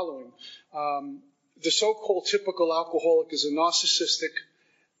writes the following. The so-called typical alcoholic is a narcissistic,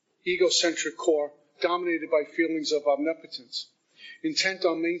 egocentric core dominated by feelings of omnipotence, intent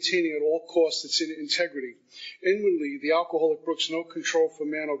on maintaining at all costs its integrity. Inwardly, the alcoholic brooks no control for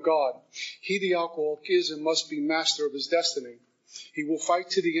man or God. He, the alcoholic, is and must be master of his destiny. He will fight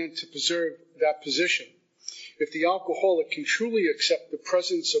to the end to preserve that position. If the alcoholic can truly accept the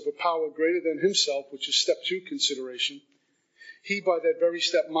presence of a power greater than himself, which is step 2 consideration, he, by that very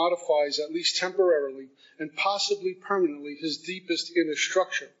step, modifies, at least temporarily and possibly permanently, his deepest inner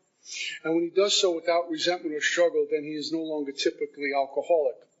structure. And when he does so without resentment or struggle, then he is no longer typically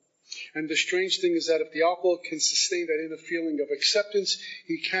alcoholic. And the strange thing is that if the alcoholic can sustain that inner feeling of acceptance,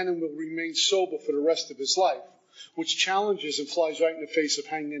 he can and will remain sober for the rest of his life, which challenges and flies right in the face of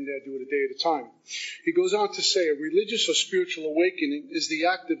hanging in there, do it a day at a time. He goes on to say, a religious or spiritual awakening is the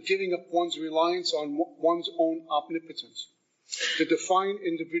act of giving up one's reliance on one's own omnipotence. The defined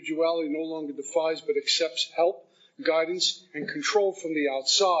individuality no longer defies but accepts help, guidance, and control from the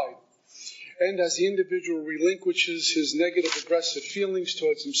outside. And as the individual relinquishes his negative, aggressive feelings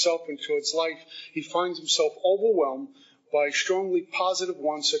towards himself and towards life, he finds himself overwhelmed by strongly positive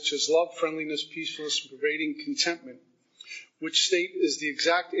ones such as love, friendliness, peacefulness, pervading contentment, which state is the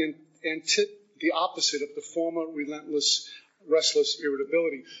exact the opposite of the former relentless, restless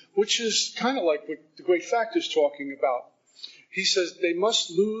irritability, which is kind of like what the Great Factor is talking about. He says they must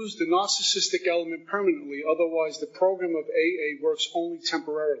lose the narcissistic element permanently, otherwise the program of AA works only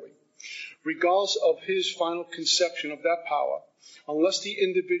temporarily. Regardless of his final conception of that power, unless the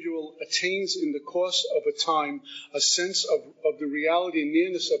individual attains in the course of a time a sense of the reality and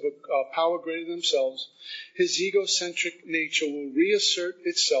nearness of a power greater than themselves, his egocentric nature will reassert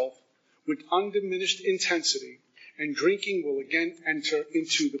itself with undiminished intensity, and drinking will again enter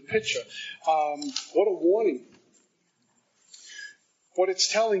into the picture. What a warning. What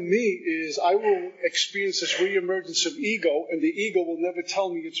it's telling me is I will experience this reemergence of ego, and the ego will never tell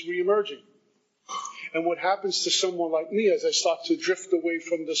me it's reemerging. And what happens to someone like me as I start to drift away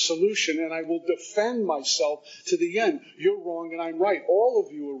from the solution, and I will defend myself to the end. You're wrong and I'm right. All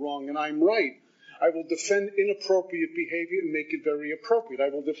of you are wrong and I'm right. I will defend inappropriate behavior and make it very appropriate. I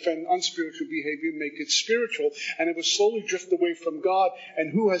will defend unspiritual behavior and make it spiritual. And it will slowly drift away from God.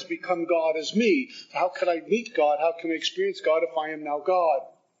 And who has become God is me. How can I meet God? How can I experience God if I am now God?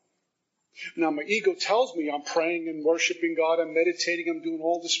 Now, my ego tells me I'm praying and worshiping God, I'm meditating, I'm doing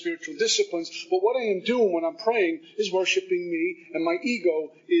all the spiritual disciplines, but what I am doing when I'm praying is worshiping me, and my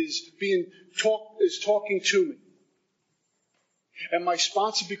ego is talking to me. And my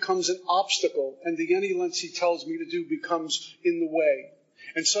sponsor becomes an obstacle, and the any lengths he tells me to do becomes in the way.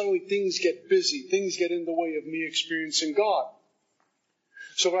 And suddenly things get busy, things get in the way of me experiencing God.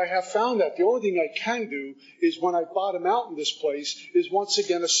 So what I have found that the only thing I can do is when I bottom out in this place is once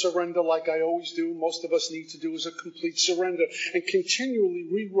again a surrender like I always do. Most of us need to do is a complete surrender and continually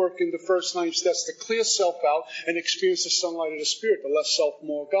reworking the first 9 steps to clear self out and experience the sunlight of the Spirit, the less self,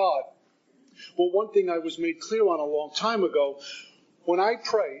 more God. Well, one thing I was made clear on a long time ago, when I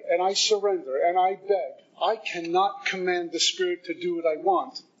pray and I surrender and I beg, I cannot command the Spirit to do what I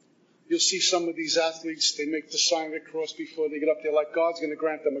want. You'll see some of these athletes, they make the sign of the cross before they get up there like God's going to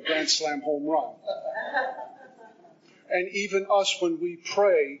grant them a grand slam home run. And even us, when we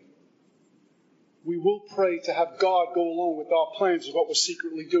pray, we will pray to have God go along with our plans of what we're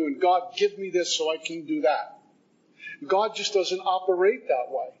secretly doing. God, give me this so I can do that. God just doesn't operate that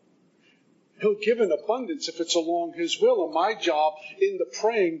way. He'll give an abundance if it's along His will. And my job in the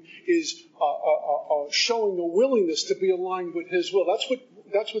praying is showing a willingness to be aligned with His will.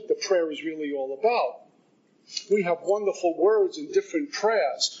 That's what the prayer is really all about. We have wonderful words and different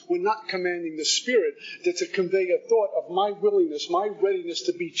prayers. We're not commanding the Spirit to convey a thought of my willingness, my readiness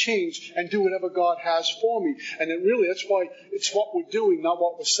to be changed and do whatever God has for me. And that's why it's what we're doing, not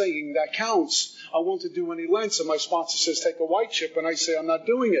what we're saying, that counts. I want to do any lengths, and my sponsor says take a white chip, and I say I'm not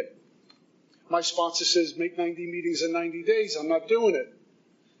doing it. My sponsor says make 90 meetings in 90 days. I'm not doing it.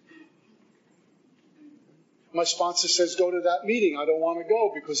 My sponsor says go to that meeting. I don't want to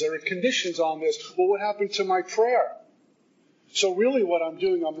go because there are conditions on this. Well, what happened to my prayer? So really what I'm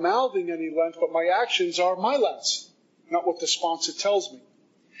doing, I'm mouthing any length, but my actions are my lengths, not what the sponsor tells me.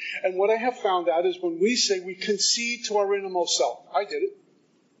 And what I have found out is when we say we concede to our innermost self, I did it,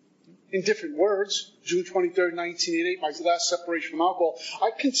 in different words, June 23rd, 1988, my last separation from alcohol,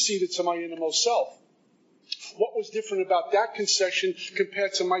 I conceded to my innermost self. What was different about that concession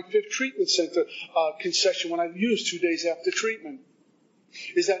compared to my 5th treatment center concession when I used 2 days after treatment?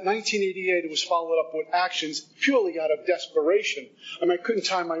 Is that 1988 it was followed up with actions purely out of desperation. I mean, I couldn't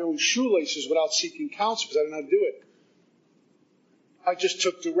tie my own shoelaces without seeking counsel because I didn't know how to do it. I just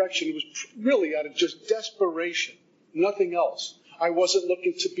took direction. It was really out of just desperation, nothing else. I wasn't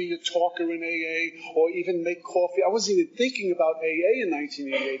looking to be a talker in AA or even make coffee. I wasn't even thinking about AA in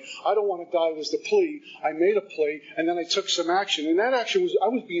 1988. I don't want to die was the plea. I made a plea, and then I took some action. And that action was, I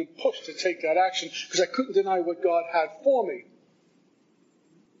was being pushed to take that action because I couldn't deny what God had for me.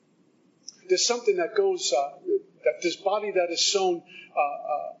 There's something that goes, that this body that is sown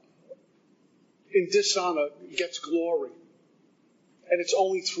in dishonor gets glory. And it's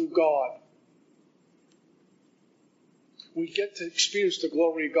only through God. We get to experience the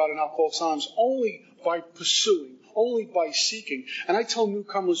glory of God in Alcoholics Anonymous only by pursuing, only by seeking. And I tell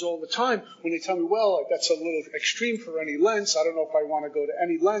newcomers all the time when they tell me, well, that's a little extreme for any lengths. I don't know if I want to go to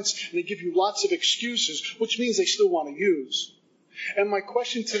any lengths. And they give you lots of excuses, which means they still want to use. And my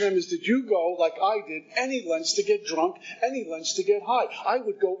question to them is, did you go, like I did, any lengths to get drunk, any lengths to get high? I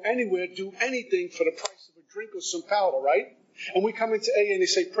would go anywhere, do anything for the price of a drink or some powder, right? And we come into AA and they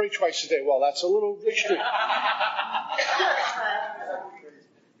say, pray twice a day. Well, that's a little extreme.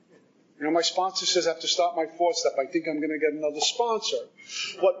 You know, my sponsor says I have to start my 4th step. I think I'm going to get another sponsor.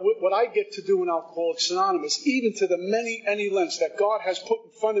 What I get to do in Alcoholics Anonymous, even to the any lengths that God has put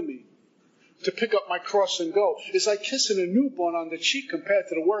in front of me to pick up my cross and go, is like kissing a newborn on the cheek compared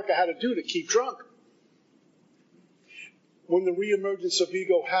to the work I had to do to keep drunk. When the reemergence of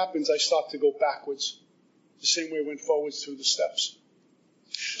ego happens, I start to go backwards, the same way I went forwards through the steps.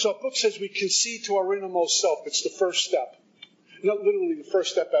 So our book says we concede to our innermost self. It's the first step. Not literally the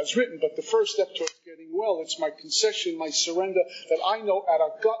first step as written, but the first step towards getting well. It's my concession, my surrender that I know at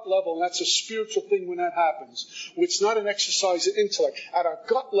our gut level, and that's a spiritual thing when that happens. It's not an exercise of intellect. At our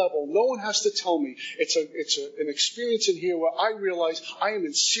gut level, no one has to tell me. It's an experience in here where I realize I am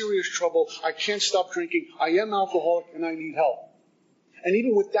in serious trouble. I can't stop drinking. I am alcoholic, and I need help. And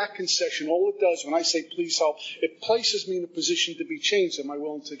even with that concession, all it does when I say please help, it places me in a position to be changed. Am I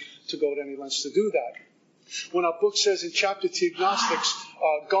willing to go to any lengths to do that? When our book says in chapter to agnostics,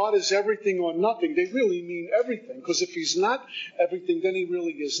 God is everything or nothing, they really mean everything. Because if he's not everything, then he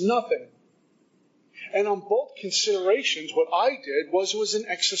really is nothing. And on both considerations, what I did it was an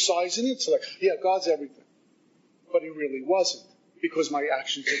exercise in intellect. Yeah, God's everything. But he really wasn't, because my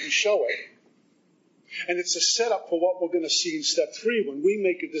actions didn't show it. And it's a setup for what we're going to see in step 3 when we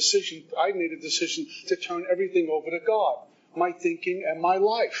make a decision. I made a decision to turn everything over to God, my thinking and my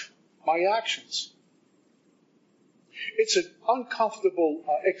life, my actions. It's an uncomfortable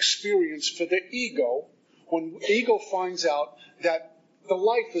experience for the ego when ego finds out that the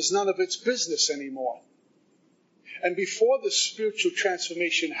life is none of its business anymore. And before the spiritual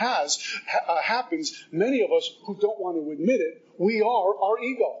transformation happens, many of us who don't want to admit it, we are our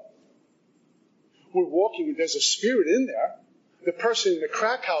ego. We're walking, there's a spirit in there. The person in the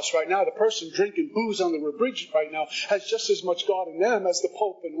crack house right now, the person drinking booze on the bridge right now, has just as much God in them as the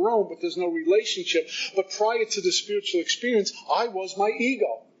Pope in Rome, but there's no relationship. But prior to the spiritual experience, I was my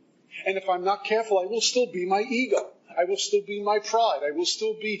ego. And if I'm not careful, I will still be my ego. I will still be my pride. I will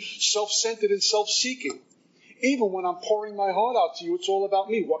still be self-centered and self-seeking. Even when I'm pouring my heart out to you, it's all about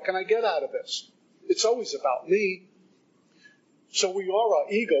me. What can I get out of this? It's always about me. So we are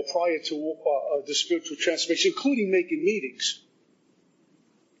our ego prior to the spiritual transformation, including making meetings.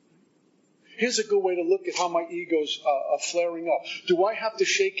 Here's a good way to look at how my ego's are flaring up. Do I have to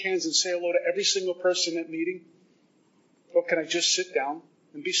shake hands and say hello to every single person at meeting? Or can I just sit down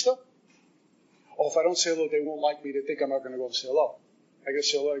and be still? Or if I don't say hello, they won't like me. They think I'm not going to go and say hello. I got to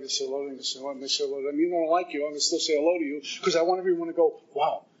say hello, I got to say hello, I got to say hello, I got to say hello. I mean, I don't like you, I'm going to still say hello to you because I want everyone to go,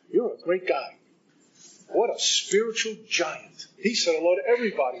 wow, you're a great guy. What a spiritual giant. He said hello to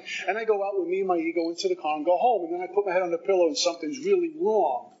everybody. And I go out with me and my ego into the car and go home. And then I put my head on the pillow and something's really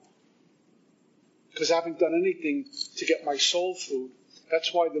wrong. Because I haven't done anything to get my soul food.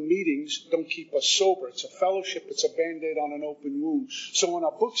 That's why the meetings don't keep us sober. It's a fellowship. It's a Band-Aid on an open wound. So when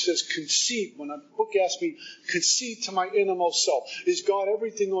our book says concede, when a book asks me, concede to my innermost self, is God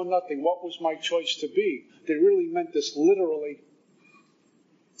everything or nothing? What was my choice to be? They really meant this literally.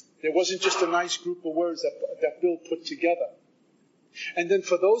 It wasn't just a nice group of words that Bill put together. And then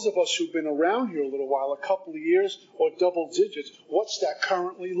for those of us who've been around here a little while, a couple of years or double digits, what's that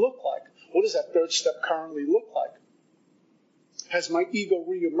currently look like? What does that third step currently look like? Has my ego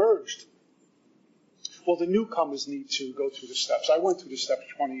reemerged? Well, the newcomers need to go through the steps. I went through the steps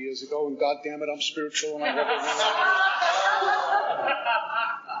 20 years ago, and God damn it, I'm spiritual, and I never realized.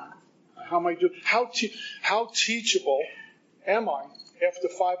 How am I doing? How teachable am I after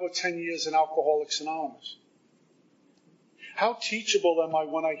 5 or 10 years in Alcoholics Anonymous? How teachable am I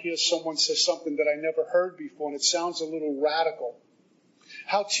when I hear someone say something that I never heard before, and it sounds a little radical?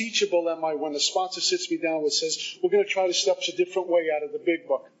 How teachable am I when the sponsor sits me down and says, we're going to try the steps a different way out of the big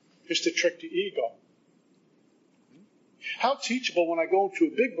book, just to trick the ego? How teachable when I go into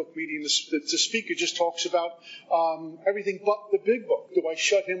a big book meeting, the speaker just talks about everything but the big book. Do I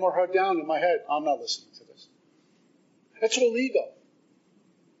shut him or her down in my head? I'm not listening to this. That's all ego.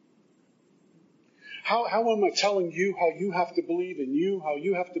 How am I telling you how you have to believe in you, how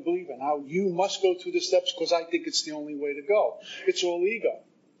you have to believe in how you must go through the steps because I think it's the only way to go? It's all ego.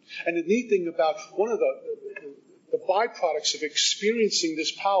 And the neat thing about one of the byproducts of experiencing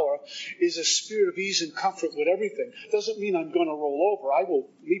this power is a spirit of ease and comfort with everything. Doesn't mean I'm going to roll over. I will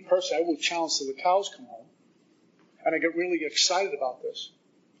challenge till the cows come home. And I get really excited about this.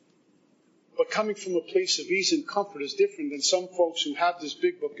 But coming from a place of ease and comfort is different than some folks who have this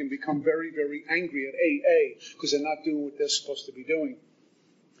big book and become very, very angry at AA because they're not doing what they're supposed to be doing.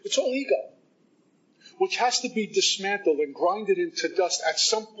 It's all ego, which has to be dismantled and grinded into dust at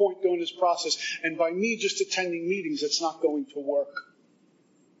some point during this process. And by me just attending meetings, it's not going to work.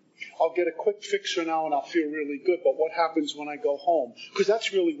 I'll get a quick fix for now and I'll feel really good. But what happens when I go home? Because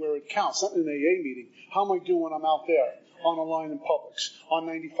that's really where it counts, not in an AA meeting. How am I doing when I'm out there? On a line in Publix, on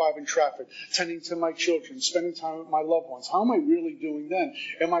 95 in traffic, tending to my children, spending time with my loved ones. How am I really doing then?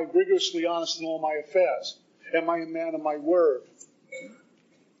 Am I rigorously honest in all my affairs? Am I a man of my word?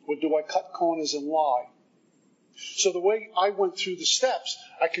 Or do I cut corners and lie? So the way I went through the steps,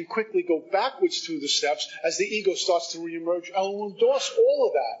 I can quickly go backwards through the steps as the ego starts to reemerge. I will endorse all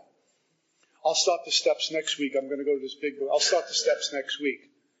of that. I'll start the steps next week. I'm going to go to this big book. I'll start the steps next week.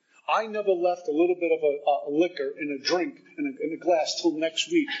 I never left a little bit of a liquor in a drink, in a glass, till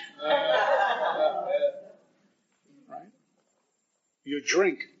next week. Right? You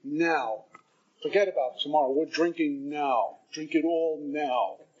drink now. Forget about tomorrow. We're drinking now. Drink it all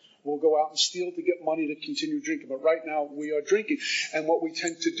now. We'll go out and steal to get money to continue drinking. But right now, we are drinking. And what we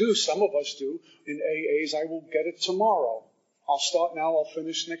tend to do, some of us do, in AAs, I will get it tomorrow. I'll start now. I'll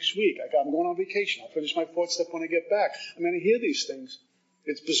finish next week. I'm going on vacation. I'll finish my fourth step when I get back. I'm going to hear these things.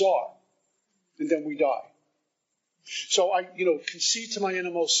 It's bizarre. And then we die. So I, concede to my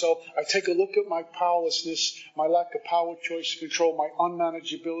innermost self. I take a look at my powerlessness, my lack of power, choice, control, my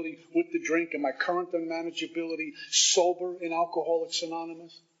unmanageability with the drink, and my current unmanageability sober in Alcoholics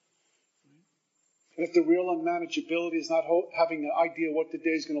Anonymous. And if the real unmanageability is not having an idea what the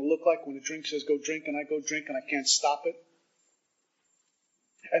day is going to look like when the drink says go drink, and I go drink and I can't stop it.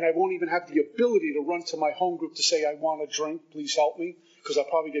 And I won't even have the ability to run to my home group to say, I want a drink, please help me, because I'll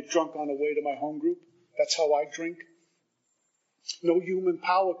probably get drunk on the way to my home group. That's how I drink. No human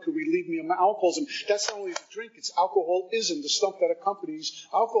power could relieve me of my alcoholism. That's not only the drink, it's alcoholism, the stuff that accompanies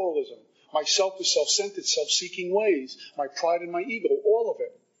alcoholism. My selfish, self-centered, self-seeking ways, my pride and my ego, all of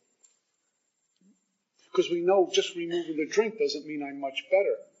it. Because we know just removing the drink doesn't mean I'm much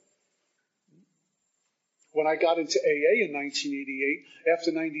better. When I got into AA in 1988,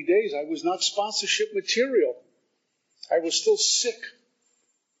 after 90 days, I was not sponsorship material. I was still sick,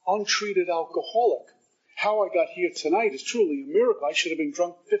 untreated alcoholic. How I got here tonight is truly a miracle. I should have been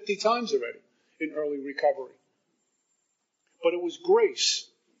drunk 50 times already in early recovery. But it was grace.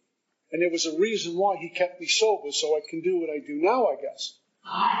 And there was a reason why he kept me sober, so I can do what I do now, I guess.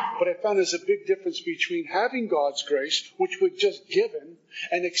 But I found there's a big difference between having God's grace, which we're just given,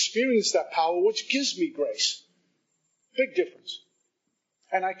 and experience that power, which gives me grace. Big difference.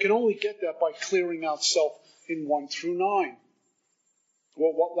 And I can only get that by clearing out self in 1 through 9.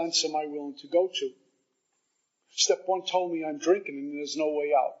 Well, what lengths am I willing to go to? Step 1 told me I'm drinking and there's no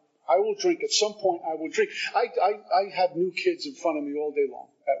way out. I will drink. At some point, I will drink. I have new kids in front of me all day long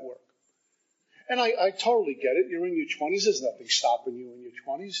at work. And I totally get it. You're in your 20s. There's nothing stopping you in your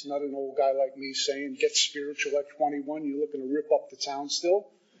 20s. Not an old guy like me saying, get spiritual at 21. You're looking to rip up the town still.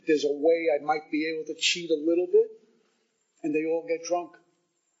 There's a way I might be able to cheat a little bit. And they all get drunk.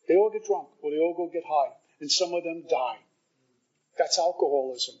 They all get drunk, or they all go get high. And some of them die. That's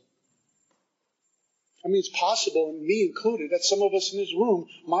alcoholism. I mean, it's possible, and me included, that some of us in this room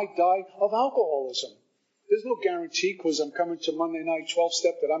might die of alcoholism. There's no guarantee because I'm coming to Monday night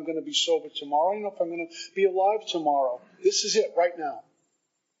 12-step that I'm going to be sober tomorrow. I don't know if I'm going to be alive tomorrow. This is it right now.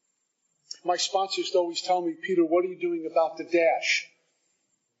 My sponsors always tell me, Peter, what are you doing about the dash?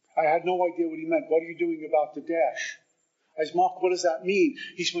 I had no idea what he meant. What are you doing about the dash? I said, Mark, what does that mean?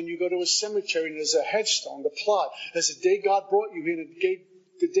 He said, when you go to a cemetery and there's a headstone, the plot, there's the day God brought you here, and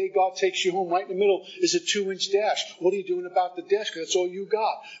the day God takes you home, right in the middle is a 2-inch dash. What are you doing about the dash? Because that's all you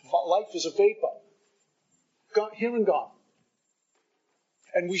got. Life is a vapor. Gone, here and gone.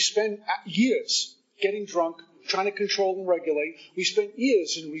 And we spend years getting drunk, trying to control and regulate. We spend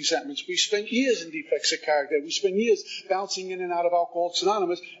years in resentments. We spend years in defects of character. We spend years bouncing in and out of Alcoholics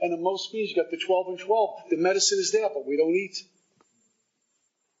Anonymous. And in most means, you got the 12 and 12. The medicine is there, but we don't eat.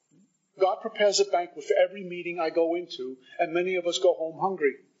 God prepares a banquet for every meeting I go into, and many of us go home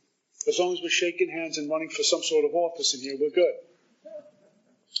hungry. As long as we're shaking hands and running for some sort of office in here, we're good.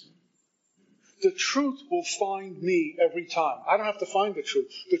 The truth will find me every time. I don't have to find the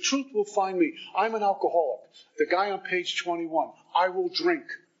truth. The truth will find me. I'm an alcoholic. The guy on page 21. I will drink.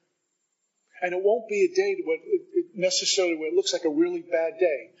 And it won't be a day necessarily where it looks like a really bad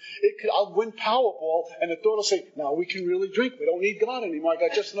day. I'll win Powerball, and the thought will say, now we can really drink. We don't need God anymore. I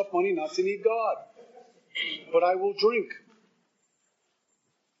got just enough money not to need God. But I will drink.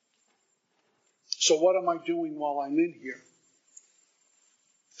 So what am I doing while I'm in here?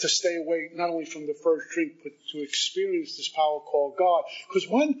 To stay away not only from the first drink, but to experience this power called God. Because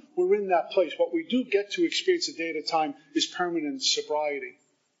when we're in that place, what we do get to experience a day at a time is permanent sobriety.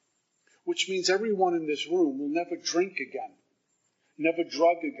 Which means everyone in this room will never drink again, never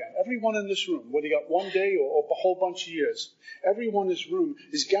drug again. Everyone in this room, whether you got one day or a whole bunch of years, everyone in this room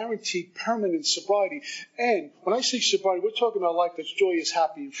is guaranteed permanent sobriety. And when I say sobriety, we're talking about life that's joyous,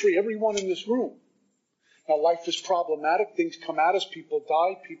 happy, and free. Everyone in this room. Now, life is problematic. Things come at us. People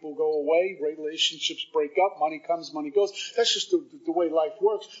die. People go away. Relationships break up. Money comes, money goes. That's just the way life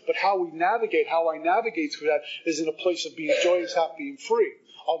works. But how I navigate through that is in a place of being joyous, happy, and free.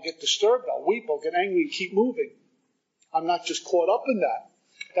 I'll get disturbed. I'll weep. I'll get angry and keep moving. I'm not just caught up in that.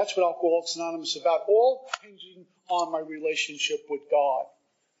 That's what Alcoholics Anonymous is about. All hinging on my relationship with God.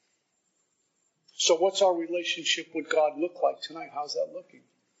 So what's our relationship with God look like tonight? How's that looking?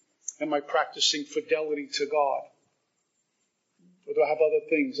 Am I practicing fidelity to God? Or do I have other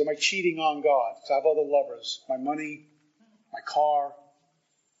things? Am I cheating on God? Do I have other lovers? My money, my car,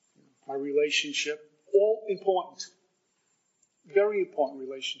 my relationship. All important. Very important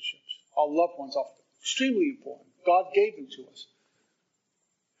relationships. Our loved ones are extremely important. God gave them to us.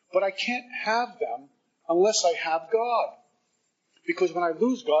 But I can't have them unless I have God. Because when I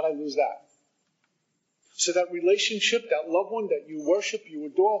lose God, I lose that. So that relationship, that loved one that you worship, you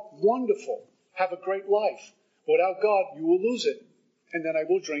adore, wonderful. Have a great life. Without God, you will lose it. And then I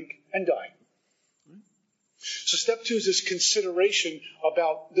will drink and die. So step 2 is this consideration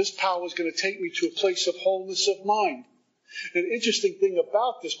about this power is going to take me to a place of wholeness of mind. An interesting thing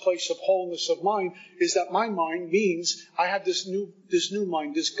about this place of wholeness of mind is that my mind means I have this new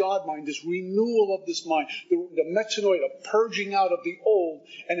mind, this God mind, this renewal of this mind, the metanoia, purging out of the old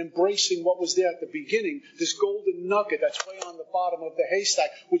and embracing what was there at the beginning, this golden nugget that's way on the bottom of the haystack,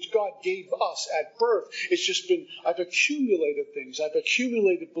 which God gave us at birth. It's just been, I've accumulated things. I've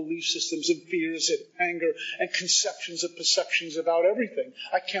accumulated belief systems and fears and anger and conceptions and perceptions about everything.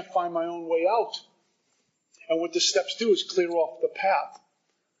 I can't find my own way out. And what the steps do is clear off the path.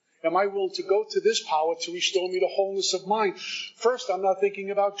 Am I willing to go to this power to restore me to wholeness of mind? First, I'm not thinking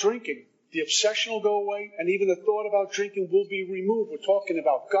about drinking. The obsession will go away, and even the thought about drinking will be removed. We're talking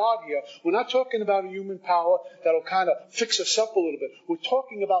about God here. We're not talking about a human power that'll kind of fix us up a little bit. We're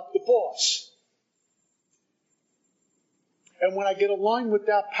talking about the boss. And when I get aligned with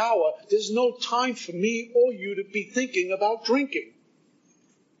that power, there's no time for me or you to be thinking about drinking.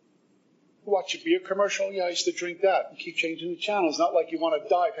 Watch a beer commercial? Yeah, I used to drink that. And keep changing the channel. It's not like you want to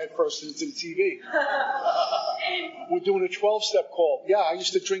dive headfirst into the TV. We're doing a 12-step call. Yeah, I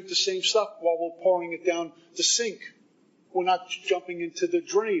used to drink the same stuff while we're pouring it down the sink. We're not jumping into the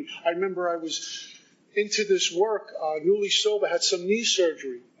drain. I remember I was into this work, newly sober, had some knee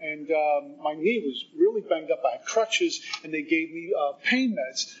surgery. And my knee was really banged up. I had crutches, and they gave me pain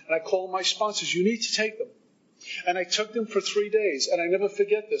meds. And I called my sponsors, you need to take them. And I took them for 3 days, and I never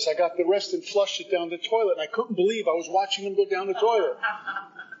forget this. I got the rest and flushed it down the toilet, and I couldn't believe I was watching them go down the toilet.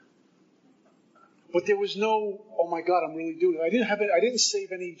 But there was no, oh my God, I'm really doing it. I didn't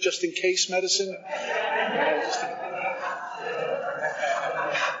save any just in case medicine.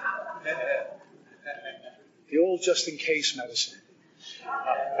 The old just in case medicine.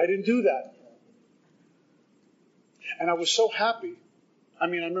 I didn't do that. And I was so happy. I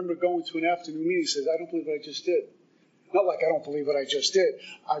mean, I remember going to an afternoon meeting and says, I don't believe what I just did. Not like I don't believe what I just did.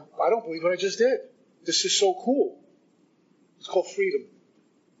 I don't believe what I just did. This is so cool. It's called freedom.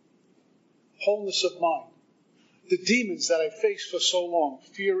 Wholeness of mind. The demons that I faced for so long,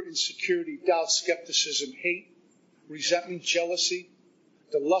 fear, insecurity, doubt, skepticism, hate, resentment, jealousy,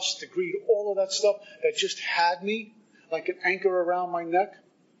 the lust, the greed, all of that stuff that just had me like an anchor around my neck.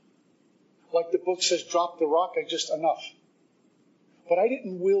 Like the book says, drop the rock, enough. But I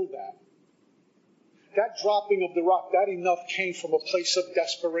didn't will that. That dropping of the rock, that enough came from a place of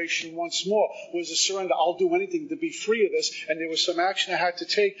desperation once more. It was a surrender. I'll do anything to be free of this. And there was some action I had to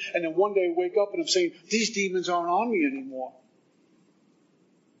take. And then one day I wake up and I'm saying, these demons aren't on me anymore.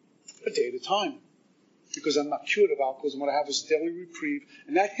 A day at a time. Because I'm not cured of alcoholism. What I have is daily reprieve.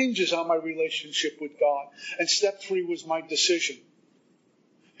 And that hinges on my relationship with God. And step 3 was my decision.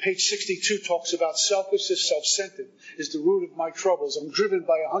 Page 62 talks about selfishness, self-centered, is the root of my troubles. I'm driven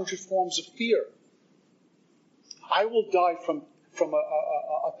by 100 forms of fear. I will die from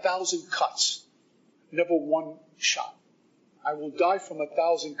 1,000 cuts, never one shot. I will die from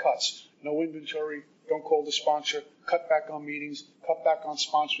 1,000 cuts. No inventory, don't call the sponsor, cut back on meetings, cut back on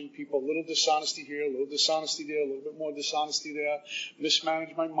sponsoring people, a little dishonesty here, a little dishonesty there, a little bit more dishonesty there,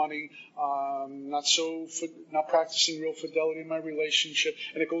 mismanage my money, not practicing real fidelity in my relationship,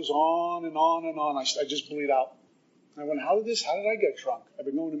 and it goes on and on and on. I just bleed out. I went, how did I get drunk? I've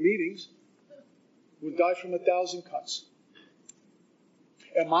been going to meetings. Would die from 1,000 cuts.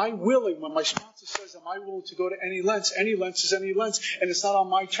 Am I willing, when my sponsor says, am I willing to go to any lengths? Any lengths is any lengths, and it's not on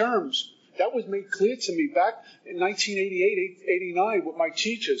my terms. That was made clear to me back in 1988, 89 with my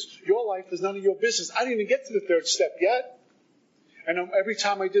teachers. Your life is none of your business. I didn't even get to the 3rd step yet. And every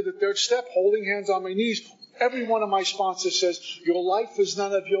time I did the 3rd step, holding hands on my knees, every one of my sponsors says, your life is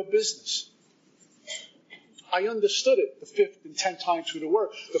none of your business. I understood it the 5th and 10th time through the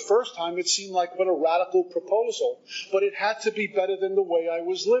work. The first time it seemed like what a radical proposal. But it had to be better than the way I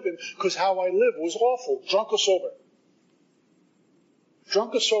was living, because how I lived was awful. Drunk or sober.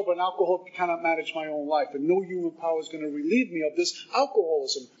 Drunk or sober, an alcoholic cannot manage my own life. And no human power is going to relieve me of this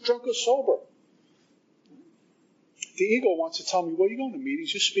alcoholism. Drunk or sober. The ego wants to tell me, well, you're going to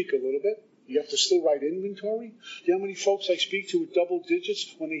meetings, just speak a little bit. You have to still write inventory. You know how many folks I speak to with double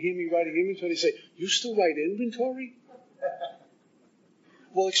digits, when they hear me writing inventory, they say, you still write inventory?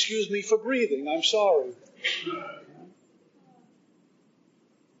 Well, excuse me for breathing. I'm sorry.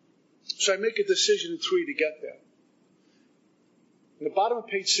 So I make a decision in 3 to get there. And the bottom of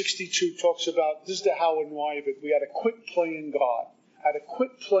page 62 talks about, this is the how and why of it. We had to quit playing God.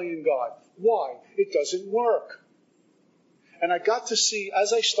 Why? It doesn't work. And I got to see,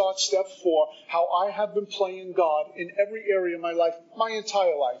 as I start step 4, how I have been playing God in every area of my life, my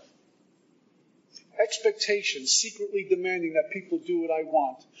entire life. Expectations, secretly demanding that people do what I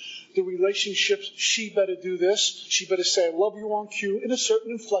want. The relationships, she better do this. She better say, I love you on cue, in a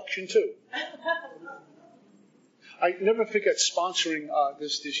certain inflection too. I never forget sponsoring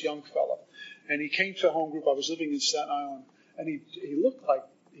this young fella. And he came to a home group. I was living in Staten Island. And he looked like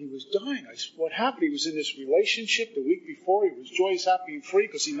he was dying. I said, what happened? He was in this relationship the week before. He was joyous, happy, and free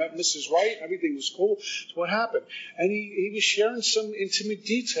because he met Mrs. Wright. Everything was cool. So what happened? And he was sharing some intimate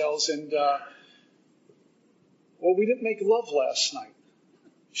details. And, we didn't make love last night.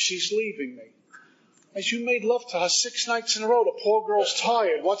 She's leaving me. As you made love to her 6 nights in a row, the poor girl's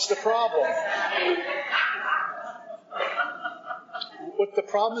tired. What's the problem? What the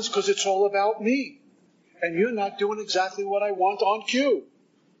problem is, because it's all about me. And you're not doing exactly what I want on cue.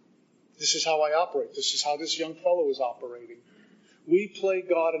 This is how I operate. This is how this young fellow is operating. We play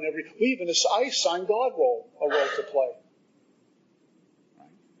God in every... I assign God a role to play. Right?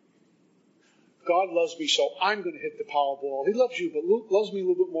 God loves me, so I'm going to hit the Powerball. He loves you, but loves me a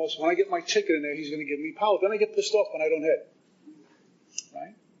little bit more. So when I get my ticket in there, he's going to give me power. Then I get pissed off when I don't hit.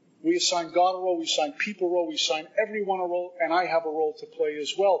 Right? We assign God a role, we assign people a role, we assign everyone a role, and I have a role to play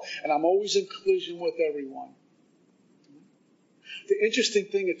as well. And I'm always in collision with everyone. The interesting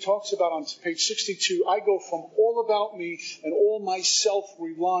thing it talks about on page 62, I go from all about me and all my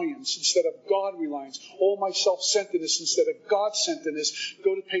self-reliance instead of God-reliance, all my self-centeredness instead of God-centeredness.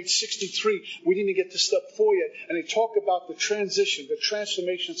 Go to page 63. We didn't even get to step 4 yet. And they talk about the transition, the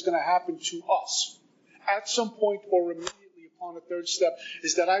transformation that's going to happen to us at some point or immediately upon the third step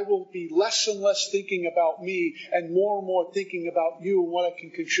is that I will be less and less thinking about me and more thinking about you and what I can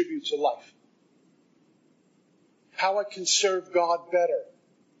contribute to life. How I can serve God better.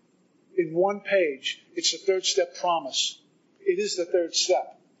 In one page, it's the third step promise. It is the third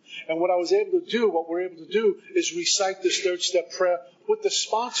step. And what we're able to do is recite this third step prayer with the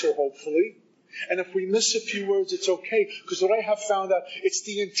sponsor, hopefully. And if we miss a few words, it's okay. Because what I have found out, it's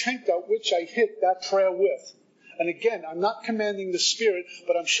the intent at which I hit that prayer with. And again, I'm not commanding the Spirit,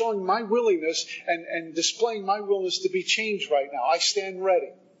 but I'm showing my willingness and displaying my willingness to be changed right now. I stand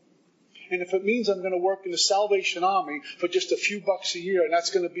ready. And if it means I'm going to work in the Salvation Army for just a few bucks a year, and that's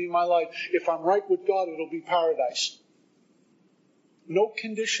going to be my life, if I'm right with God, it'll be paradise. No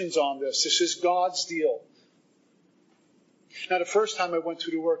conditions on this. This is God's deal. Now, the first time I went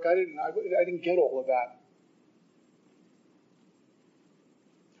to the work, I didn't get all of that.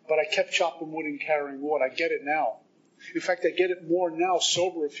 But I kept chopping wood and carrying wood. I get it now. In fact, I get it more now,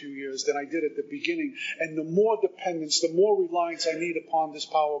 sober a few years, than I did at the beginning. And the more dependence, the more reliance I need upon this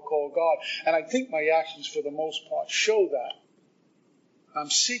power called God. And I think my actions, for the most part, show that. I'm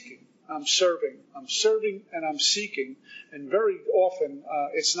seeking. I'm serving, and I'm seeking. And very often,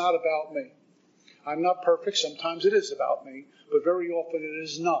 it's not about me. I'm not perfect. Sometimes it is about me, but very often it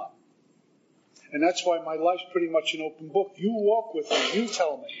is not. And that's why my life's pretty much an open book. You walk with me. You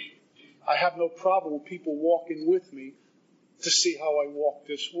tell me. I have no problem with people walking with me to see how I walk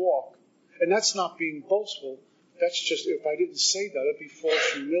this walk. And that's not being boastful. That's just, if I didn't say that, it'd be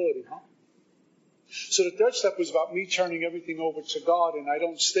false humility, huh? So the third step was about me turning everything over to God, and I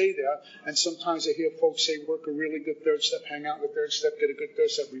don't stay there. And sometimes I hear folks say, work a really good third step, hang out in the third step, get a good third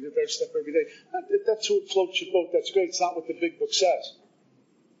step, read the third step every day. If that's what floats your boat, that's great. It's not what the big book says.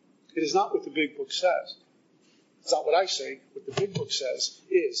 It is not what the big book says. It's not what I say. What the big book says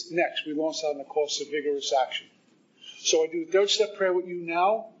is, next, we launch out in the course of vigorous action. So I do the third step prayer with you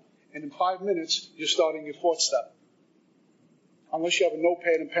now, and in 5 minutes, you're starting your fourth step. Unless you have a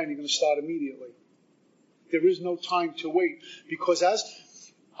notepad and pen, you're going to start immediately. There is no time to wait, because as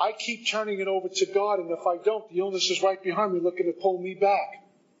I keep turning it over to God, and if I don't, the illness is right behind me looking to pull me back.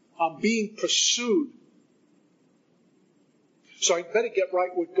 I'm being pursued. So I better get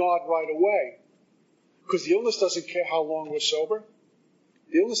right with God right away, because the illness doesn't care how long we're sober.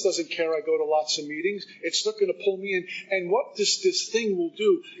 The illness doesn't care I go to lots of meetings. It's looking to pull me in. And what this thing will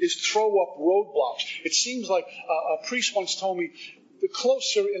do is throw up roadblocks. It seems like a priest once told me, the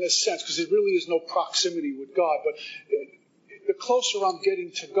closer, in a sense, because there really is no proximity with God, but the closer I'm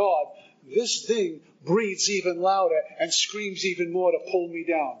getting to God, this thing breathes even louder and screams even more to pull me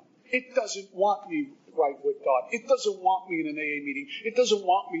down. It doesn't want me right with God. It doesn't want me in an AA meeting. It doesn't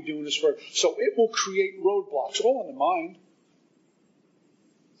want me doing this work. So it will create roadblocks, all in the mind.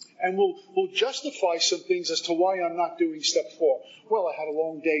 And we'll justify some things as to why I'm not doing step 4. Well, I had a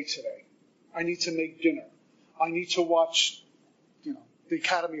long day today. I need to make dinner. I need to watch the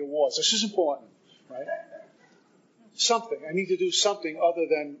Academy Awards. This is important, right? Something. I need to do something other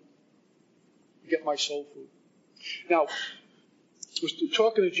than get my soul food. Now, I was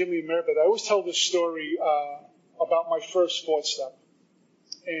talking to Jimmy and Maribeth. I always tell this story about my first fourth step.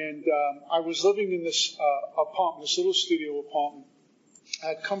 And I was living in this apartment, this little studio apartment. I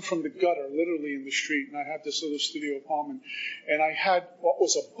had come from the gutter, literally in the street, and I had this little studio apartment. And I had what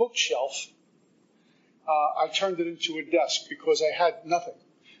was a bookshelf. I turned it into a desk because I had nothing.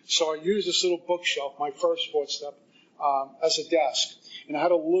 So I used this little bookshelf, my first fourth step, as a desk. And I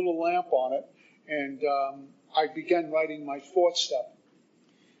had a little lamp on it, and I began writing my fourth step.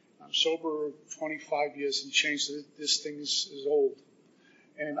 I'm sober 25 years and change. So this thing is old.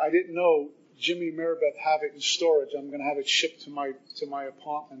 And I didn't know Jimmy and Maribeth have it in storage. I'm going to have it shipped to my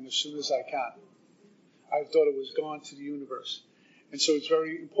apartment as soon as I can. I thought it was gone to the universe. And so it's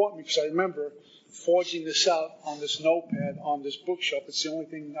very important because I remember forging this out on this notepad, on this bookshelf. It's the only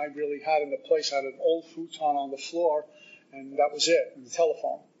thing I really had in the place. I had an old futon on the floor, and that was it, and the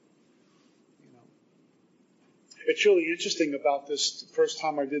telephone. It's really interesting about this. The first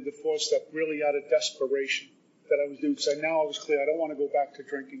time I did the fourth step, really out of desperation that I was doing, because now I was clear, I don't want to go back to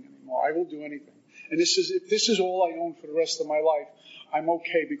drinking anymore. I will do anything. And if this is all I own for the rest of my life, I'm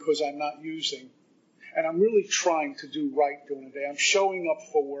okay because I'm not using. And I'm really trying to do right during the day. I'm showing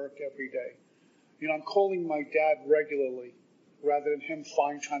up for work every day. I'm calling my dad regularly rather than him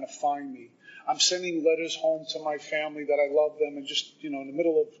trying to find me. I'm sending letters home to my family that I love them, and just, in the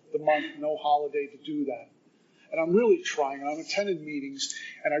middle of the month, no holiday to do that. And I'm really trying. I'm attending meetings,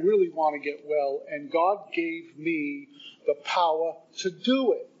 and I really want to get well. And God gave me the power to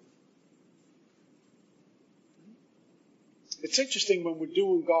do it. It's interesting when we're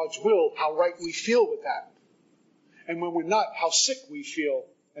doing God's will, how right we feel with that. And when we're not, how sick we feel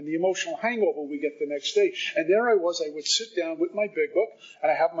and the emotional hangover we get the next day. And there I was. I would sit down with my big book,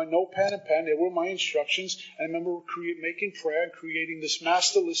 and I have my notepad and pen. There were my instructions. And I remember making prayer and creating this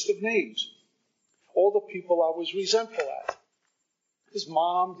master list of names. All the people I was resentful at. His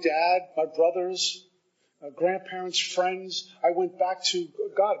mom, dad, my brothers, grandparents, friends. I went back to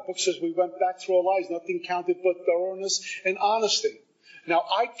God. The book says we went back through our lives. Nothing counted but thoroughness and honesty. Now,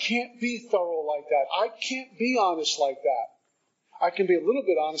 I can't be thorough like that. I can't be honest like that. I can be a little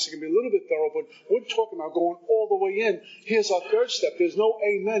bit honest. I can be a little bit thorough. But we're talking about going all the way in. Here's our third step. There's no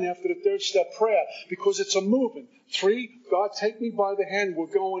amen after the third step prayer because it's a movement. 3, God, take me by the hand.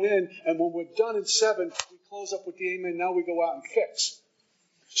 We're going in. And when we're done in 7, we close up with the amen. Now we go out and fix.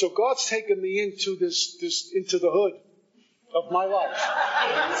 So God's taken me into into the hood of my life.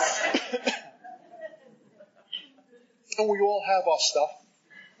 And we all have our stuff.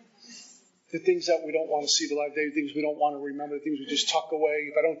 The things that we don't want to see the light of day, the things we don't want to remember, the things we just tuck away.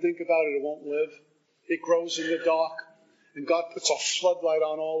 If I don't think about it, it won't live. It grows in the dark. And God puts a floodlight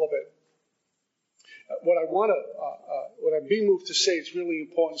on all of it. What I'm being moved to say is really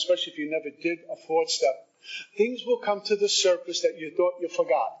important, especially if you never did a 4th step. Things will come to the surface that you thought you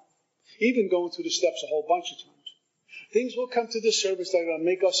forgot. Even going through the steps a whole bunch of times. Things will come to the surface that are going to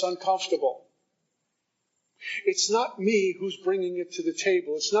make us uncomfortable. It's not me who's bringing it to the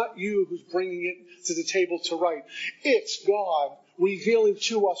table. It's not you who's bringing it to the table to write. It's God revealing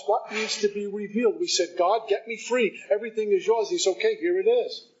to us what needs to be revealed. We said, God, get me free. Everything is yours. He said, okay, here it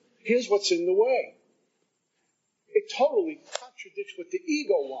is. Here's what's in the way. It totally contradicts what the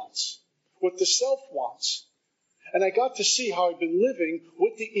ego wants, what the self wants. And I got to see how I've been living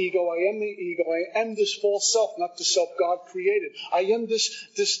with the ego. I am the ego. I am this false self, not the self God created. I am this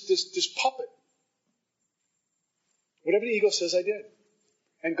puppet. Whatever the ego says, I did.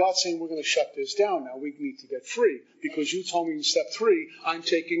 And God's saying, we're going to shut this down now. We need to get free. Because you told me in step 3, I'm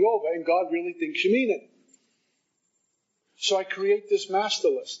taking over. And God really thinks you mean it. So I create this master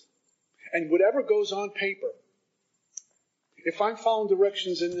list. And whatever goes on paper, if I'm following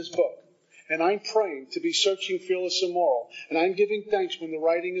directions in this book, and I'm praying to be searching, fearless, and moral, and I'm giving thanks when the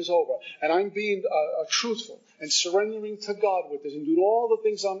writing is over, and I'm being truthful and surrendering to God with this and doing all the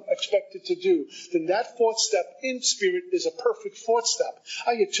things I'm expected to do, then that 4th step in spirit is a perfect 4th step.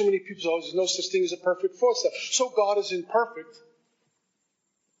 I hear too many people say, oh, there's no such thing as a perfect 4th step. So God is imperfect.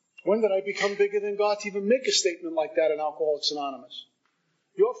 When did I become bigger than God to even make a statement like that in Alcoholics Anonymous?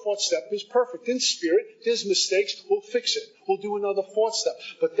 Your 4th step is perfect. In spirit, there's mistakes. We'll fix it. We'll do another 4th step.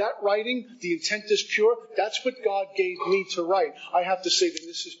 But that writing, the intent is pure. That's what God gave me to write. I have to say that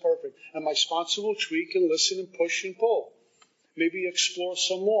this is perfect. And my sponsor will tweak and listen and push and pull. Maybe explore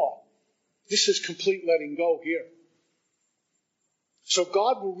some more. This is complete letting go here. So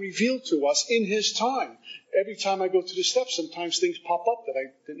God will reveal to us in His time. Every time I go through the steps, sometimes things pop up that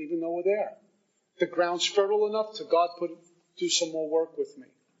I didn't even know were there. The ground's fertile enough to God do some more work with me.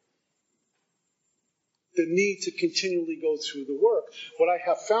 The need to continually go through the work. What I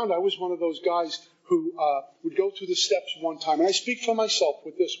have found, I was one of those guys who would go through the steps one time. And I speak for myself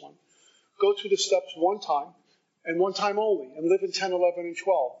with this one. Go through the steps one time, and one time only, and live in 10, 11, and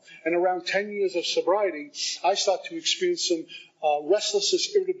 12. And around 10 years of sobriety, I start to experience some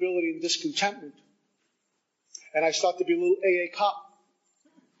restlessness, irritability, and discontentment. And I start to be a little AA cop.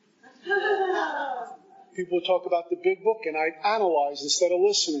 People would talk about the big book, and I'd analyze instead of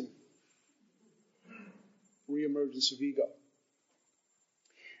listening. Reemergence of ego.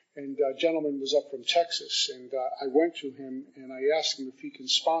 And a gentleman was up from Texas, and I went to him, and I asked him if he can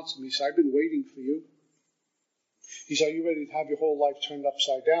sponsor me. He said, I've been waiting for you. He said, are you ready to have your whole life turned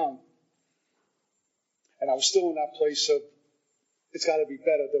upside down? And I was still in that place of, it's got to be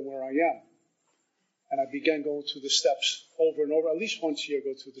better than where I am. And I began going through the steps over and over. At least once a year,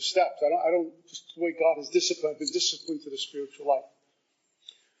 go through the steps. I don't just the way God has disciplined, I've been disciplined to the spiritual life.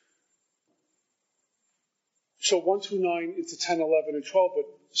 So 1 through 9 into 10, 11, and 12. But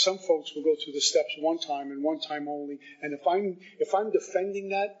some folks will go through the steps one time and one time only. And if I'm defending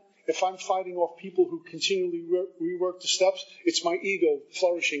that, if I'm fighting off people who continually rework the steps, it's my ego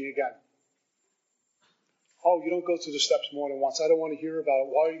flourishing again. Oh, you don't go through the steps more than once. I don't want to hear about it.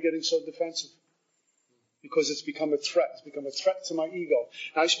 Why are you getting so defensive? Because it's become a threat. It's become a threat to my ego.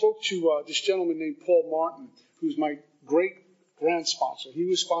 And I spoke to this gentleman named Paul Martin, who's my great grand sponsor. He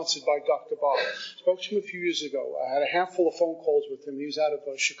was sponsored by Dr. Bob. Spoke to him a few years ago. I had a handful of phone calls with him. He was out of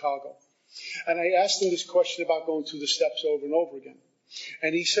Chicago. And I asked him this question about going through the steps over and over again.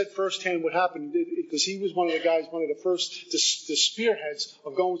 And he said firsthand what happened, because he was one of the first, the spearheads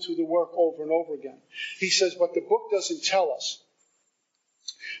of going through the work over and over again. He says, what the book doesn't tell us,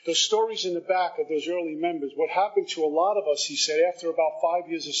 those stories in the back of those early members, what happened to a lot of us, he said, after about 5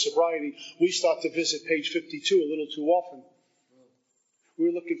 years of sobriety, we start to visit page 52 a little too often. We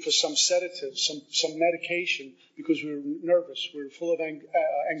were looking for some sedative, some medication, because we were nervous. We were full of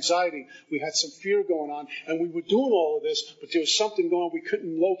anxiety. We had some fear going on. And we were doing all of this, but there was something going on we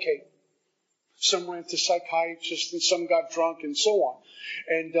couldn't locate. Some ran to psychiatrists, and some got drunk, and so on.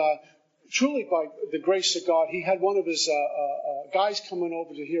 And truly, by the grace of God, he had one of his guys coming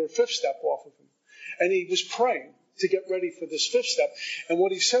over to hear a fifth step off of him. And he was praying to get ready for this fifth step. And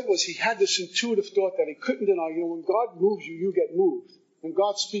what he said was he had this intuitive thought that he couldn't deny. You know, when God moves you, you get moved. When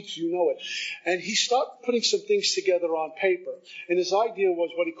God speaks, you know it. And he started putting some things together on paper. And his idea was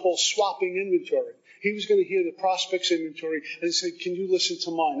what he called swapping inventory. He was going to hear the prospects inventory and he said, can you listen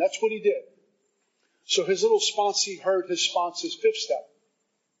to mine? That's what he did. So his little sponsor heard his sponsor's fifth step.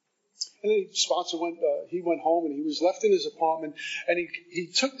 And the sponsor went home and he was left in his apartment and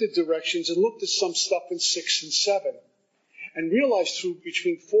he took the directions and looked at some stuff in 6 and 7 and realized through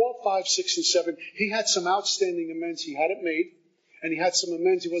between 4, 5, 6, and 7, he had some outstanding amends he hadn't made. And he had some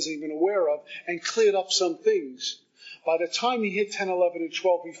amends he wasn't even aware of, and cleared up some things. By the time he hit 10, 11, and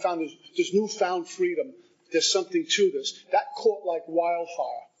 12, he found there's newfound freedom. There's something to this. That caught like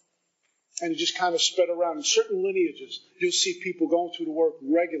wildfire. And it just kind of spread around. In certain lineages, you'll see people going through the work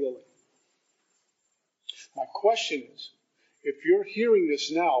regularly. My question is, if you're hearing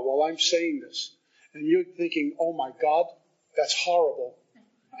this now while I'm saying this, and you're thinking, oh my God, that's horrible,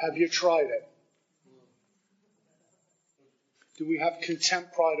 have you tried it? Do we have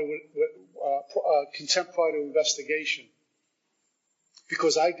contempt prior to investigation?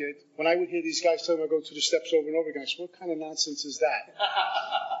 Because I did. When I would hear these guys tell me I go through the steps over and over again, I said, what kind of nonsense is that?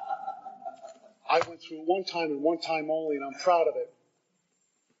 I went through it one time and one time only, and I'm proud of it.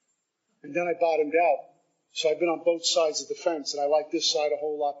 And then I bottomed out. So I've been on both sides of the fence, and I like this side a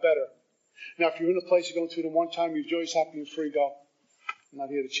whole lot better. Now, if you're in a place you're going through them one time, you're joyous, happy, and free, go. I'm not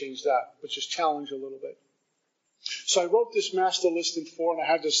here to change that, but just challenge a little bit. So I wrote this master list in 4, and I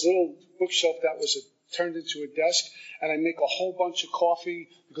had this little bookshelf that was turned into a desk, and I make a whole bunch of coffee,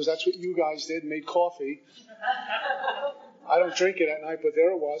 because that's what you guys did, made coffee. I don't drink it at night, but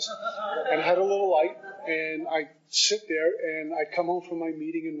there it was. And I had a little light, and I'd sit there, and I'd come home from my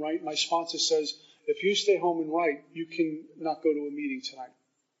meeting and write. My sponsor says, if you stay home and write, you can not go to a meeting tonight.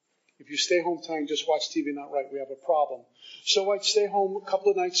 If you stay home tonight and just watch TV and not write, we have a problem. So I'd stay home a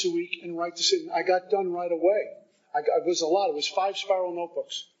couple of nights a week and write this in. I got done right away. It was a lot. It was 5 spiral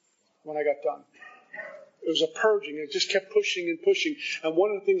notebooks when I got done. It was a purging. It just kept pushing and pushing. And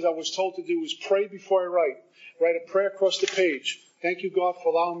one of the things I was told to do was pray before I write. Write a prayer across the page. Thank you, God,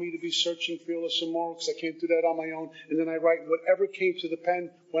 for allowing me to be searching, fearless, and moral, because I can't do that on my own. And then I write whatever came to the pen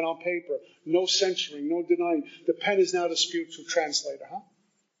went on paper. No censoring, no denying. The pen is now the spiritual translator, huh?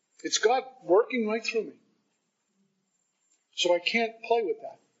 It's God working right through me. So I can't play with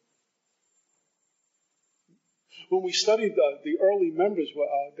that. When we studied the early members,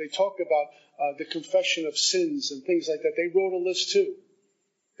 they talk about the confession of sins and things like that. They wrote a list too.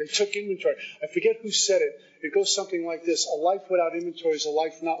 They took inventory. I forget who said it. It goes something like this. A life without inventory is a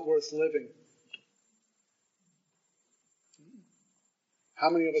life not worth living. How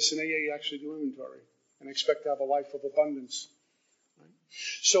many of us in AA actually do inventory and expect to have a life of abundance? Right?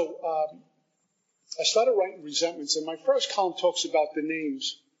 So I started writing resentments, and my first column talks about the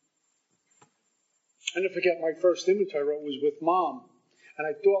names. And I forget, my first inventory I wrote was with Mom. And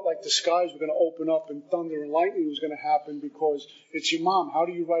I thought like the skies were going to open up and thunder and lightning was going to happen because it's your mom. How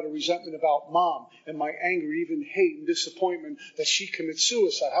do you write a resentment about Mom and my anger, even hate and disappointment that she commits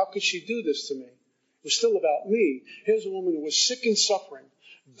suicide? How could she do this to me? It was still about me. Here's a woman who was sick and suffering,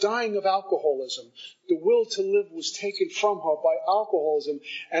 dying of alcoholism. The will to live was taken from her by alcoholism.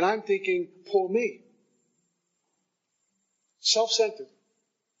 And I'm thinking, poor me. Self-centered.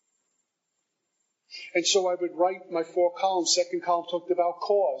 And so I would write my 4 columns. Second column talked about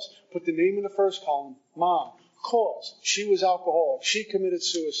cause. Put the name in the first column, Mom. Cause. She was alcoholic. She committed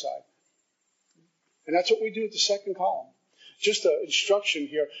suicide. And that's what we do at the second column. Just an instruction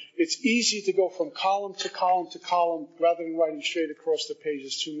here. It's easy to go from column to column to column rather than writing straight across the page.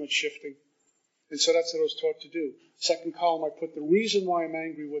 There's too much shifting. And so that's what I was taught to do. Second column, I put the reason why I'm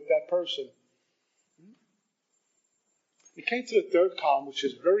angry with that person. It came to the third column, which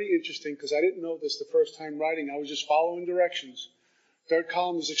is very interesting because I didn't know this the first time writing. I was just following directions. Third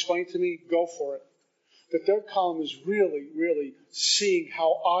column is explained to me, go for it. The third column is really, really seeing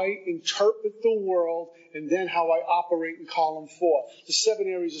how I interpret the world and then how I operate in column 4. The 7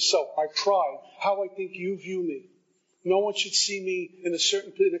 areas of self, my pride, how I think you view me. No one should see me in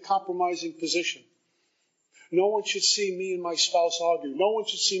a compromising position. No one should see me and my spouse argue. No one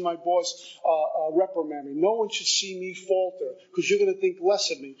should see my boss reprimand me. No one should see me falter, because you're going to think less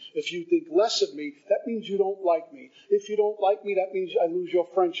of me. If you think less of me, that means you don't like me. If you don't like me, that means I lose your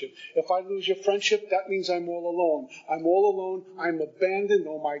friendship. If I lose your friendship, that means I'm all alone. I'm all alone. I'm abandoned.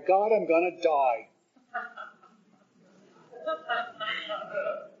 Oh my God, I'm going to die.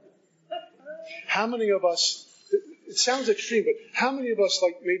 How many of us, it sounds extreme, but how many of us,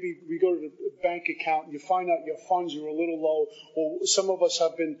 like maybe we go to the bank account and you find out your funds are a little low, or some of us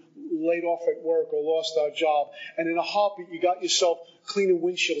have been laid off at work or lost our job, and in a heartbeat you got yourself cleaning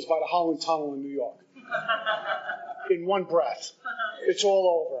windshields by the Holland Tunnel in New York. In one breath. It's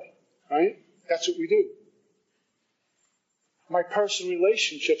all over, right? That's what we do. My personal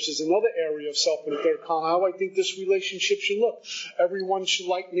relationships is another area of self in the third column. How I think this relationship should look. Everyone should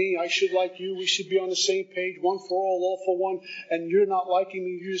like me. I should like you. We should be on the same page. One for all for one. And you're not liking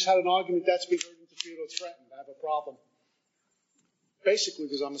me. You just had an argument. That's being hurt, interfered, or threatened. I have a problem. Basically,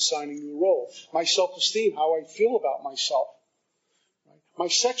 because I'm assigning you a role. My self-esteem, how I feel about myself. Right? My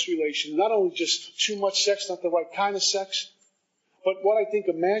sex relation, not only just too much sex, not the right kind of sex, but what I think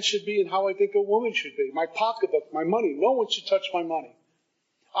a man should be and how I think a woman should be. My pocketbook, my money. No one should touch my money.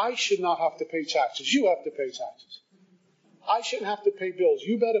 I should not have to pay taxes. You have to pay taxes. I shouldn't have to pay bills.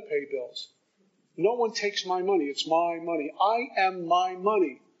 You better pay bills. No one takes my money. It's my money. I am my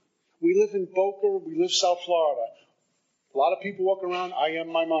money. We live in Boca. We live South Florida. A lot of people walk around, I am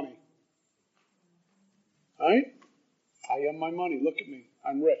my money. Right? I am my money. Look at me.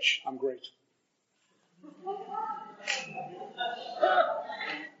 I'm rich. I'm great.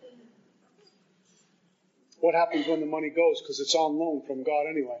 What happens when the money goes? Because it's on loan from God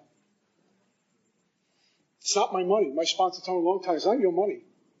anyway. It's not my money. My sponsor told me a long time, it's not your money.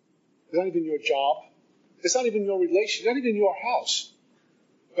 It's not even your job. It's not even your relation. It's not even your house.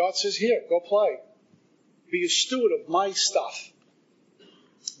 God says, here, go play. Be a steward of my stuff.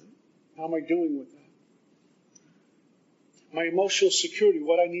 How am I doing with that? My emotional security,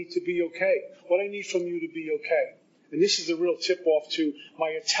 what I need to be okay. What I need from you to be okay. And this is the real tip-off to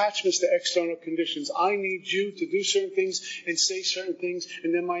my attachments to external conditions. I need you to do certain things and say certain things,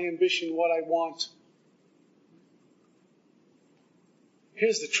 and then my ambition, what I want.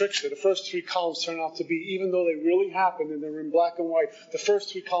 Here's the trickster. The first 3 columns turn out to be, even though they really happened and they're in black and white, the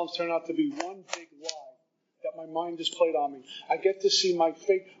first 3 columns turn out to be one big lie that my mind has played on me. I get to see my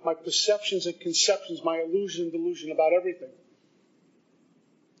fake, my perceptions and conceptions, my illusion and delusion about everything.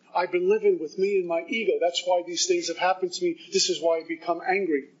 I've been living with me and my ego. That's why these things have happened to me. This is why I become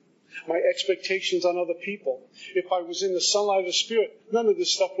angry. My expectations on other people. If I was in the sunlight of the Spirit, none of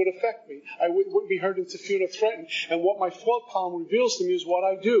this stuff would affect me. I wouldn't be hurt, interfered, or threatened. And what my 4th column reveals to me is what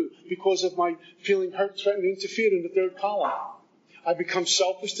I do because of my feeling hurt, threatened, interfered in the 3rd column. I become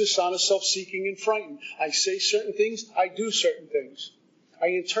selfish, dishonest, self-seeking, and frightened. I say certain things. I do certain things. I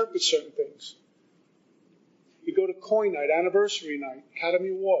interpret certain things. You go to Coin Night, Anniversary Night, Academy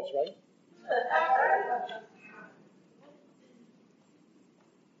Awards, right?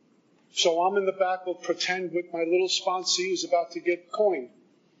 So I'm in the back, will pretend with my little sponsee who's about to get coined.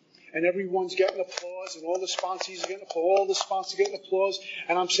 And everyone's getting applause, and all the sponsees are getting applause, all the sponsors are getting applause.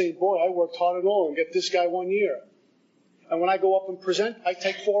 And I'm saying, boy, I worked hard at all and get this guy 1 year. And when I go up and present, I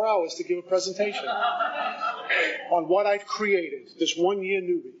take 4 hours to give a presentation on what I've created, this 1 year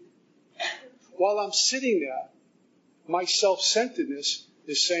newbie. While I'm sitting there, my self-centeredness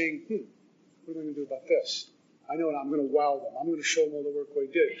is saying, what am I going to do about this? I know I'm going to wow them. I'm going to show them all the work we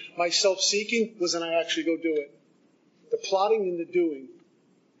did. My self-seeking was when I actually go do it. The plotting and the doing.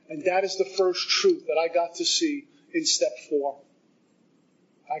 And that is the first truth that I got to see in step 4.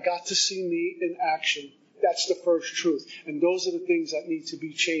 I got to see me in action. That's the first truth. And those are the things that need to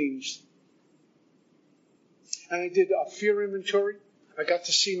be changed. And I did a fear inventory. I got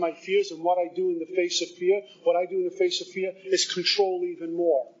to see my fears and what I do in the face of fear. What I do in the face of fear is control even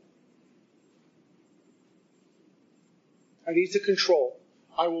more. I need to control.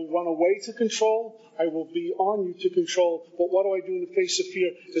 I will run away to control. I will be on you to control. But what do I do in the face of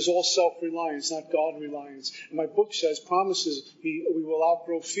fear? Is all self-reliance, not God-reliance. And my book says, promises me we will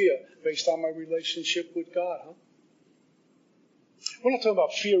outgrow fear based on my relationship with God. Huh? We're not talking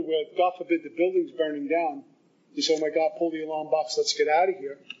about fear where, God forbid, the building's burning down. You say, oh my God, pull the alarm box, let's get out of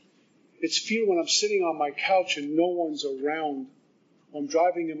here. It's fear when I'm sitting on my couch and no one's around. I'm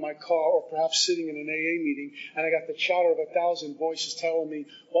driving in my car or perhaps sitting in an AA meeting and I got the chatter of 1,000 voices telling me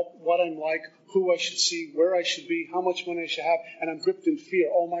what I'm like, who I should see, where I should be, how much money I should have, and I'm gripped in fear.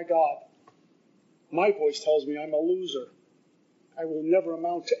 Oh my God. My voice tells me I'm a loser. I will never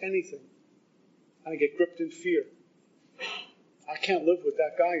amount to anything. And I get gripped in fear. I can't live with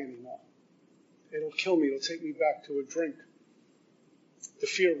that guy anymore. It'll kill me. It'll take me back to a drink. The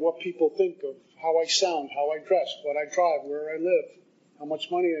fear of what people think of, how I sound, how I dress, what I drive, where I live, how much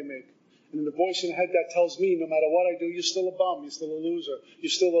money I make. And then the voice in the head that tells me, no matter what I do, you're still a bum, you're still a loser, you're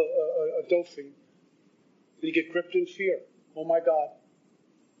still a dope fiend. And you get gripped in fear. Oh my God.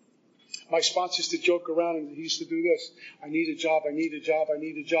 My sponsor used to joke around and he used to do this. I need a job, I need a job, I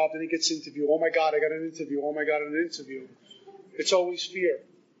need a job. Then he gets interviewed. Oh my God, I got an interview. Oh my God, an interview. It's always fear.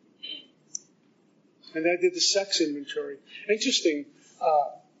 And then I did the sex inventory. Interesting,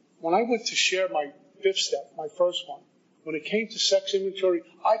 when I went to share my fifth step, my first one, when it came to sex inventory,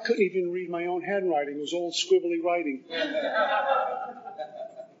 I couldn't even read my own handwriting. It was all squibbly writing.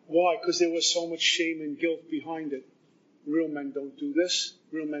 Why? Because there was so much shame and guilt behind it. Real men don't do this.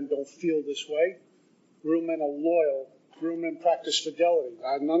 Real men don't feel this way. Real men are loyal. Real men practice fidelity.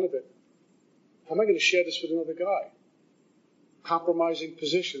 I had none of it. How am I going to share this with another guy? Compromising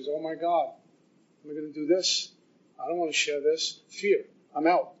positions. Oh my God. Am I going to do this? I don't want to share this. Fear. I'm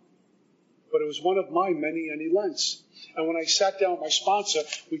out. But it was one of my many lengths. And when I sat down with my sponsor,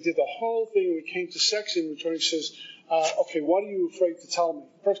 we did the whole thing and we came to sex inventory. He says, okay, what are you afraid to tell me?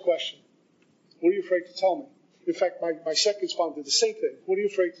 First question. What are you afraid to tell me? In fact, my second sponsor did the same thing. What are you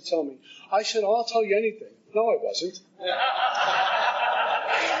afraid to tell me? I said, I'll tell you anything. No, I wasn't.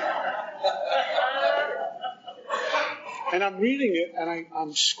 And I'm reading it, and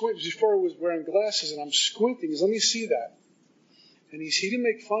I'm squinting. Before I was wearing glasses, and I'm squinting. He says, let me see that. And he didn't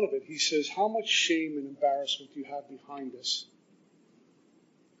make fun of it. He says, how much shame and embarrassment do you have behind this?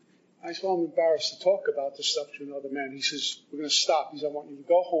 I said, well, I'm embarrassed to talk about this stuff to another man. He says, we're going to stop. He says, I want you to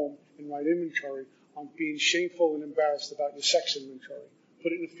go home and write inventory on being shameful and embarrassed about your sex inventory.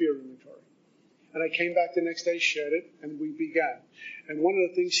 Put it in a fear inventory. And I came back the next day, shared it, and we began. And one of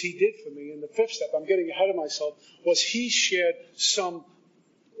the things he did for me in the fifth step, I'm getting ahead of myself, was he shared some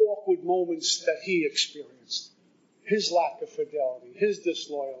awkward moments that he experienced. His lack of fidelity, his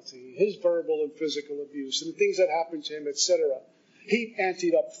disloyalty, his verbal and physical abuse, and the things that happened to him, etc. He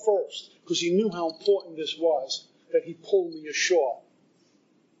anteed up first because he knew how important this was, that he pulled me ashore.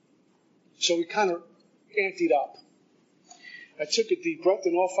 So he kind of anteed up. I took a deep breath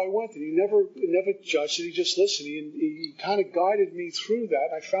and off I went. And he never judged it. He just listened. He kind of guided me through that.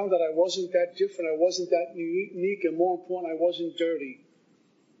 I found that I wasn't that different. I wasn't that unique. And more important, I wasn't dirty.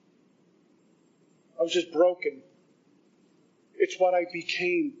 I was just broken. It's what I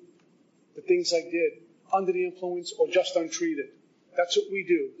became. The things I did. Under the influence or just untreated. That's what we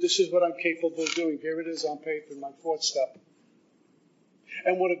do. This is what I'm capable of doing. Here it is on paper in my fourth step.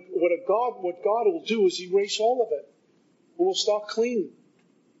 And what God will do is erase all of it. And we'll start clean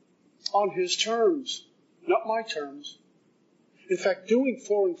on His terms, not my terms. In fact, doing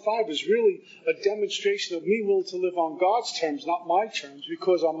 4 and 5 is really a demonstration of me willing to live on God's terms, not my terms,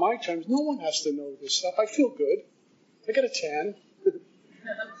 because on my terms, no one has to know this stuff. I feel good. I got a tan.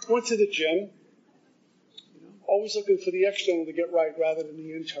 Went to the gym. Always looking for the external to get right rather than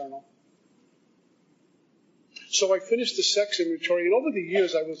the internal. So I finished the sex inventory, and over the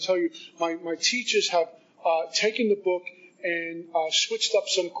years, I will tell you, my teachers have taken the book and switched up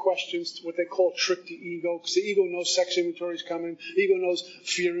some questions to what they call trick the ego, because the ego knows sex inventory is coming, the ego knows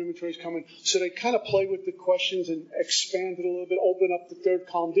fear inventory is coming. So they kind of play with the questions and expand it a little bit, open up the third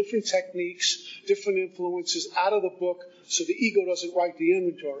column, different techniques, different influences out of the book, so the ego doesn't write the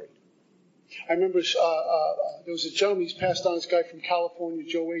inventory. I remember there was a gentleman, he's passed on, this guy from California,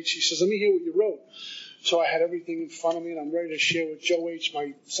 Joe H. He says, let me hear what you wrote. So I had everything in front of me, and I'm ready to share with Joe H.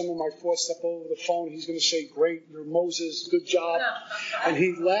 some of my fourth step over the phone. He's going to say, great, you're Moses, good job. And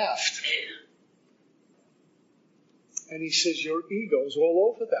he laughed. And he says, your ego's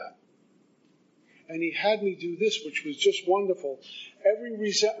all over that. And he had me do this, which was just wonderful. Every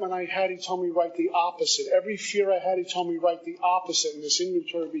resentment I had, he told me write the opposite. Every fear I had, he told me write the opposite. And this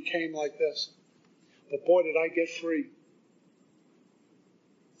inventory became like this. But boy, did I get free.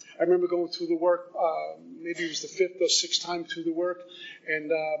 I remember going through the work, maybe it was the 5th or 6th time through the work,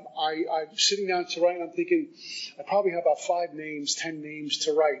 and I'm sitting down to write, and I'm thinking, I probably have about 5 names, 10 names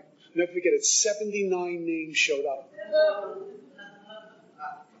to write. Never forget it, 79 names showed up.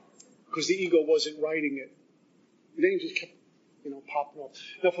 Because the ego wasn't writing it. The names just kept, popping up.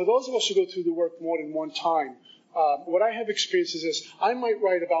 Now, for those of us who go through the work more than one time, what I have experienced is this. I might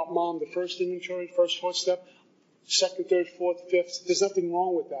write about mom, the first inventory, first fourth step. second, third, fourth, fifth. There's nothing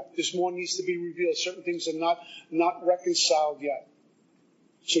wrong with that. There's more needs to be revealed. Certain things are not reconciled yet.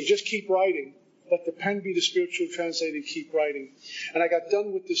 So just keep writing. Let the pen be the spiritual translator. Keep writing. And I got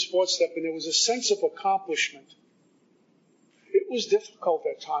done with this fourth step, and there was a sense of accomplishment. It was difficult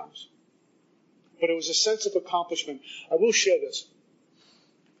at times, but it was a sense of accomplishment. I will share this.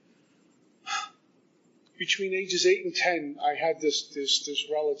 Between ages 8 and 10, I had this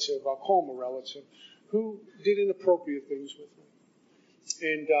relative, I'll call him a relative, who did inappropriate things with me.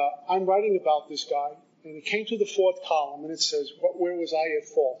 And I'm writing about this guy, and it came to the fourth column, and it says, where was I at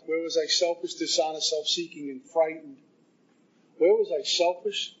fault? Where was I selfish, dishonest, self-seeking, and frightened? Where was I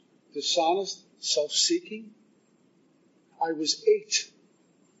selfish, dishonest, self-seeking? I was 8.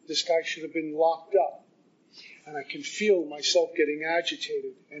 This guy should have been locked up. And I can feel myself getting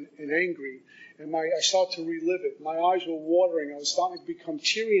agitated and angry. And I start to relive it. My eyes were watering. I was starting to become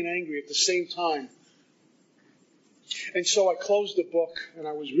teary and angry at the same time. And so I closed the book, and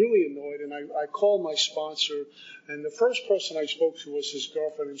I was really annoyed. And I called my sponsor. And the first person I spoke to was his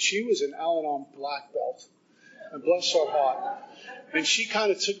girlfriend. And she was an Al-Anon black belt. And bless her heart. And she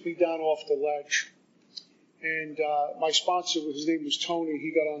kind of took me down off the ledge. And my sponsor, his name was Tony,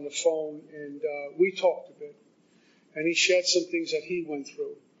 he got on the phone, and we talked a bit. And he shared some things that he went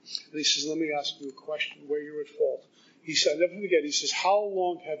through. And he says, let me ask you a question, where you're at fault. He said, I'll never forget, he says, how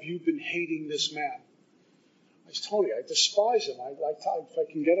long have you been hating this man? I said, Tony, I despise him. If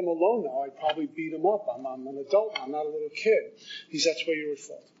I can get him alone now, I'd probably beat him up. I'm an adult, I'm not a little kid. He says, that's where you're at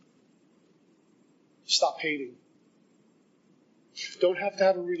fault. Stop hating. Don't have to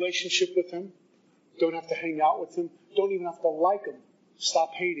have a relationship with him. Don't have to hang out with him. Don't even have to like him.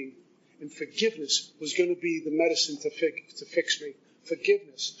 Stop hating. And forgiveness was going to be the medicine to fix me.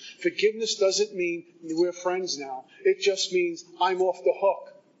 Forgiveness. Forgiveness doesn't mean we're friends now. It just means I'm off the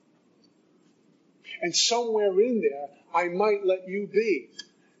hook. And somewhere in there, I might let you be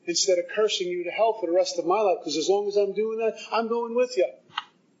instead of cursing you to hell for the rest of my life. Because as long as I'm doing that, I'm going with you.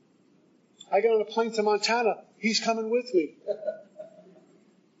 I got on a plane to Montana. He's coming with me.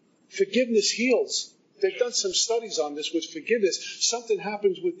 Forgiveness heals. They've done some studies on this with forgiveness. Something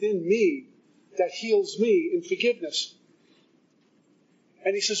happens within me that heals me in forgiveness.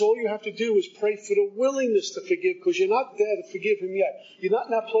 And he says, all you have to do is pray for the willingness to forgive, because you're not there to forgive him yet. You're not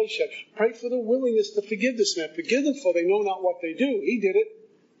in that place yet. Pray for the willingness to forgive this man. Forgive them, for they know not what they do. He did it.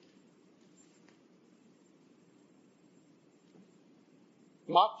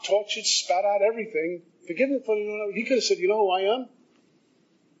 Mocked, tortured, spat out everything. Forgive them, for they know not. He could have said, you know who I am?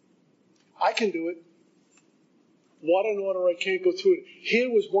 I can do it. What an order, I can't go through it. Here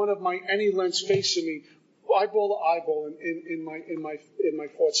was one of my any lens facing me, eyeball to eyeball in my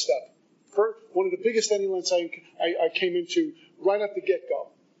fourth step. One of the biggest any lens I came into right at the get-go.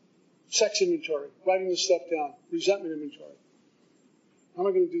 Sex inventory, writing this stuff down, resentment inventory. How am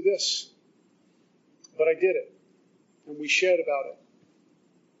I going to do this? But I did it. And we shared about it.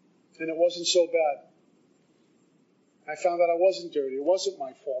 And it wasn't so bad. I found out I wasn't dirty. It wasn't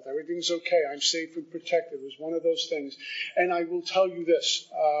my fault. Everything's okay. I'm safe and protected. It was one of those things. And I will tell you this.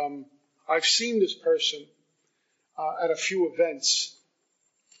 I've seen this person at a few events.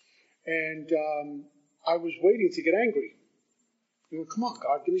 And I was waiting to get angry. You know, come on,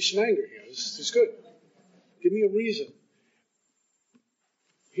 God, give me some anger here. This is good. Give me a reason.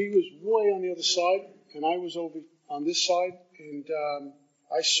 He was way on the other side, and I was over on this side. And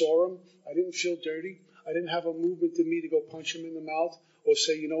I saw him. I didn't feel dirty. I didn't have a movement in me to go punch him in the mouth or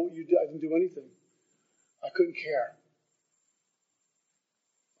say, you know what you did? I didn't do anything. I couldn't care.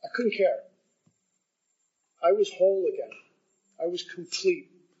 I couldn't care. I was whole again. I was complete.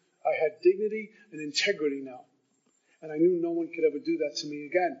 I had dignity and integrity now. And I knew no one could ever do that to me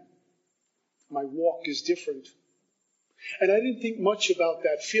again. My walk is different. And I didn't think much about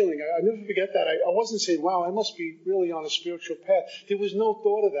that feeling. I never forget that. I wasn't saying, wow, I must be really on a spiritual path. There was no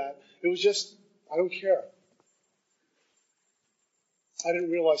thought of that. It was just, I don't care. I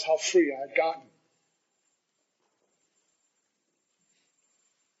didn't realize how free I had gotten.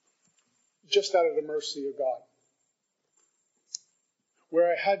 Just out of the mercy of God. Where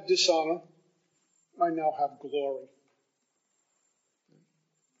I had dishonor, I now have glory.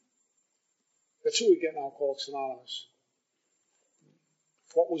 That's what we get in Alcoholics Anonymous.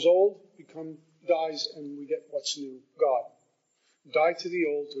 What was old dies, and we get what's new, God. Die to the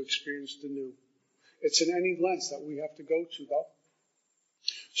old to experience the new. It's in any lens that we have to go to, though.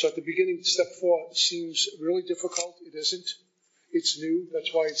 So at the beginning, step 4 seems really difficult. It isn't. It's new.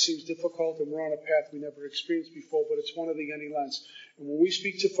 That's why it seems difficult, and we're on a path we never experienced before, but it's one of the any lens. And when we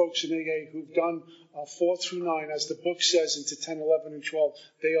speak to folks in AA who've done 4 through 9, as the book says, into 10, 11, and 12,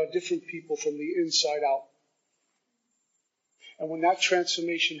 they are different people from the inside out. And when that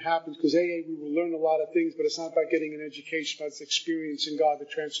transformation happens, because AA, we will learn a lot of things, but it's not about getting an education, but it's experiencing God, the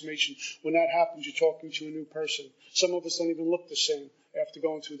transformation. When that happens, you're talking to a new person. Some of us don't even look the same after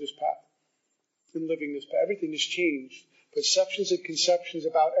going through this path and living this path. Everything has changed. Perceptions and conceptions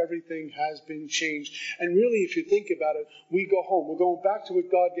about everything has been changed. And really, if you think about it, we go home. We're going back to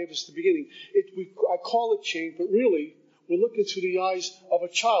what God gave us at the beginning. I call it change, but really, we're looking through the eyes of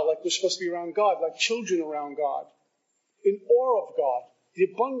a child, like we're supposed to be around God, like children around God, in awe of God, the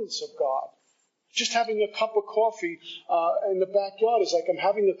abundance of God. Just having a cup of coffee in the backyard is like I'm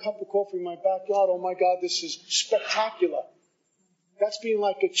having a cup of coffee in my backyard. Oh my God, this is spectacular. That's being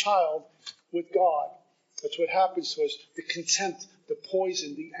like a child with God. That's what happens to us. The contempt, the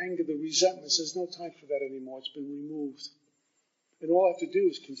poison, the anger, the resentments. There's no time for that anymore. It's been removed. And all I have to do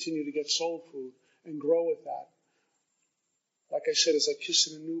is continue to get soul food and grow with that. Like I said, it's like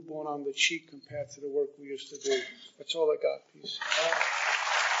kissing a newborn on the cheek compared to the work we used to do. That's all I got. Peace.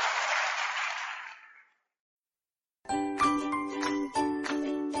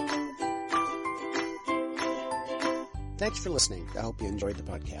 Thanks for listening. I hope you enjoyed the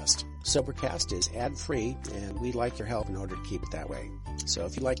podcast. Sobercast is ad-free, and we'd like your help in order to keep it that way. So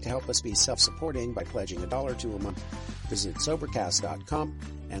if you'd like to help us be self-supporting by pledging $1 or $2 a month, visit Sobercast.com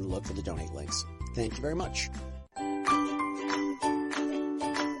and look for the donate links. Thank you very much.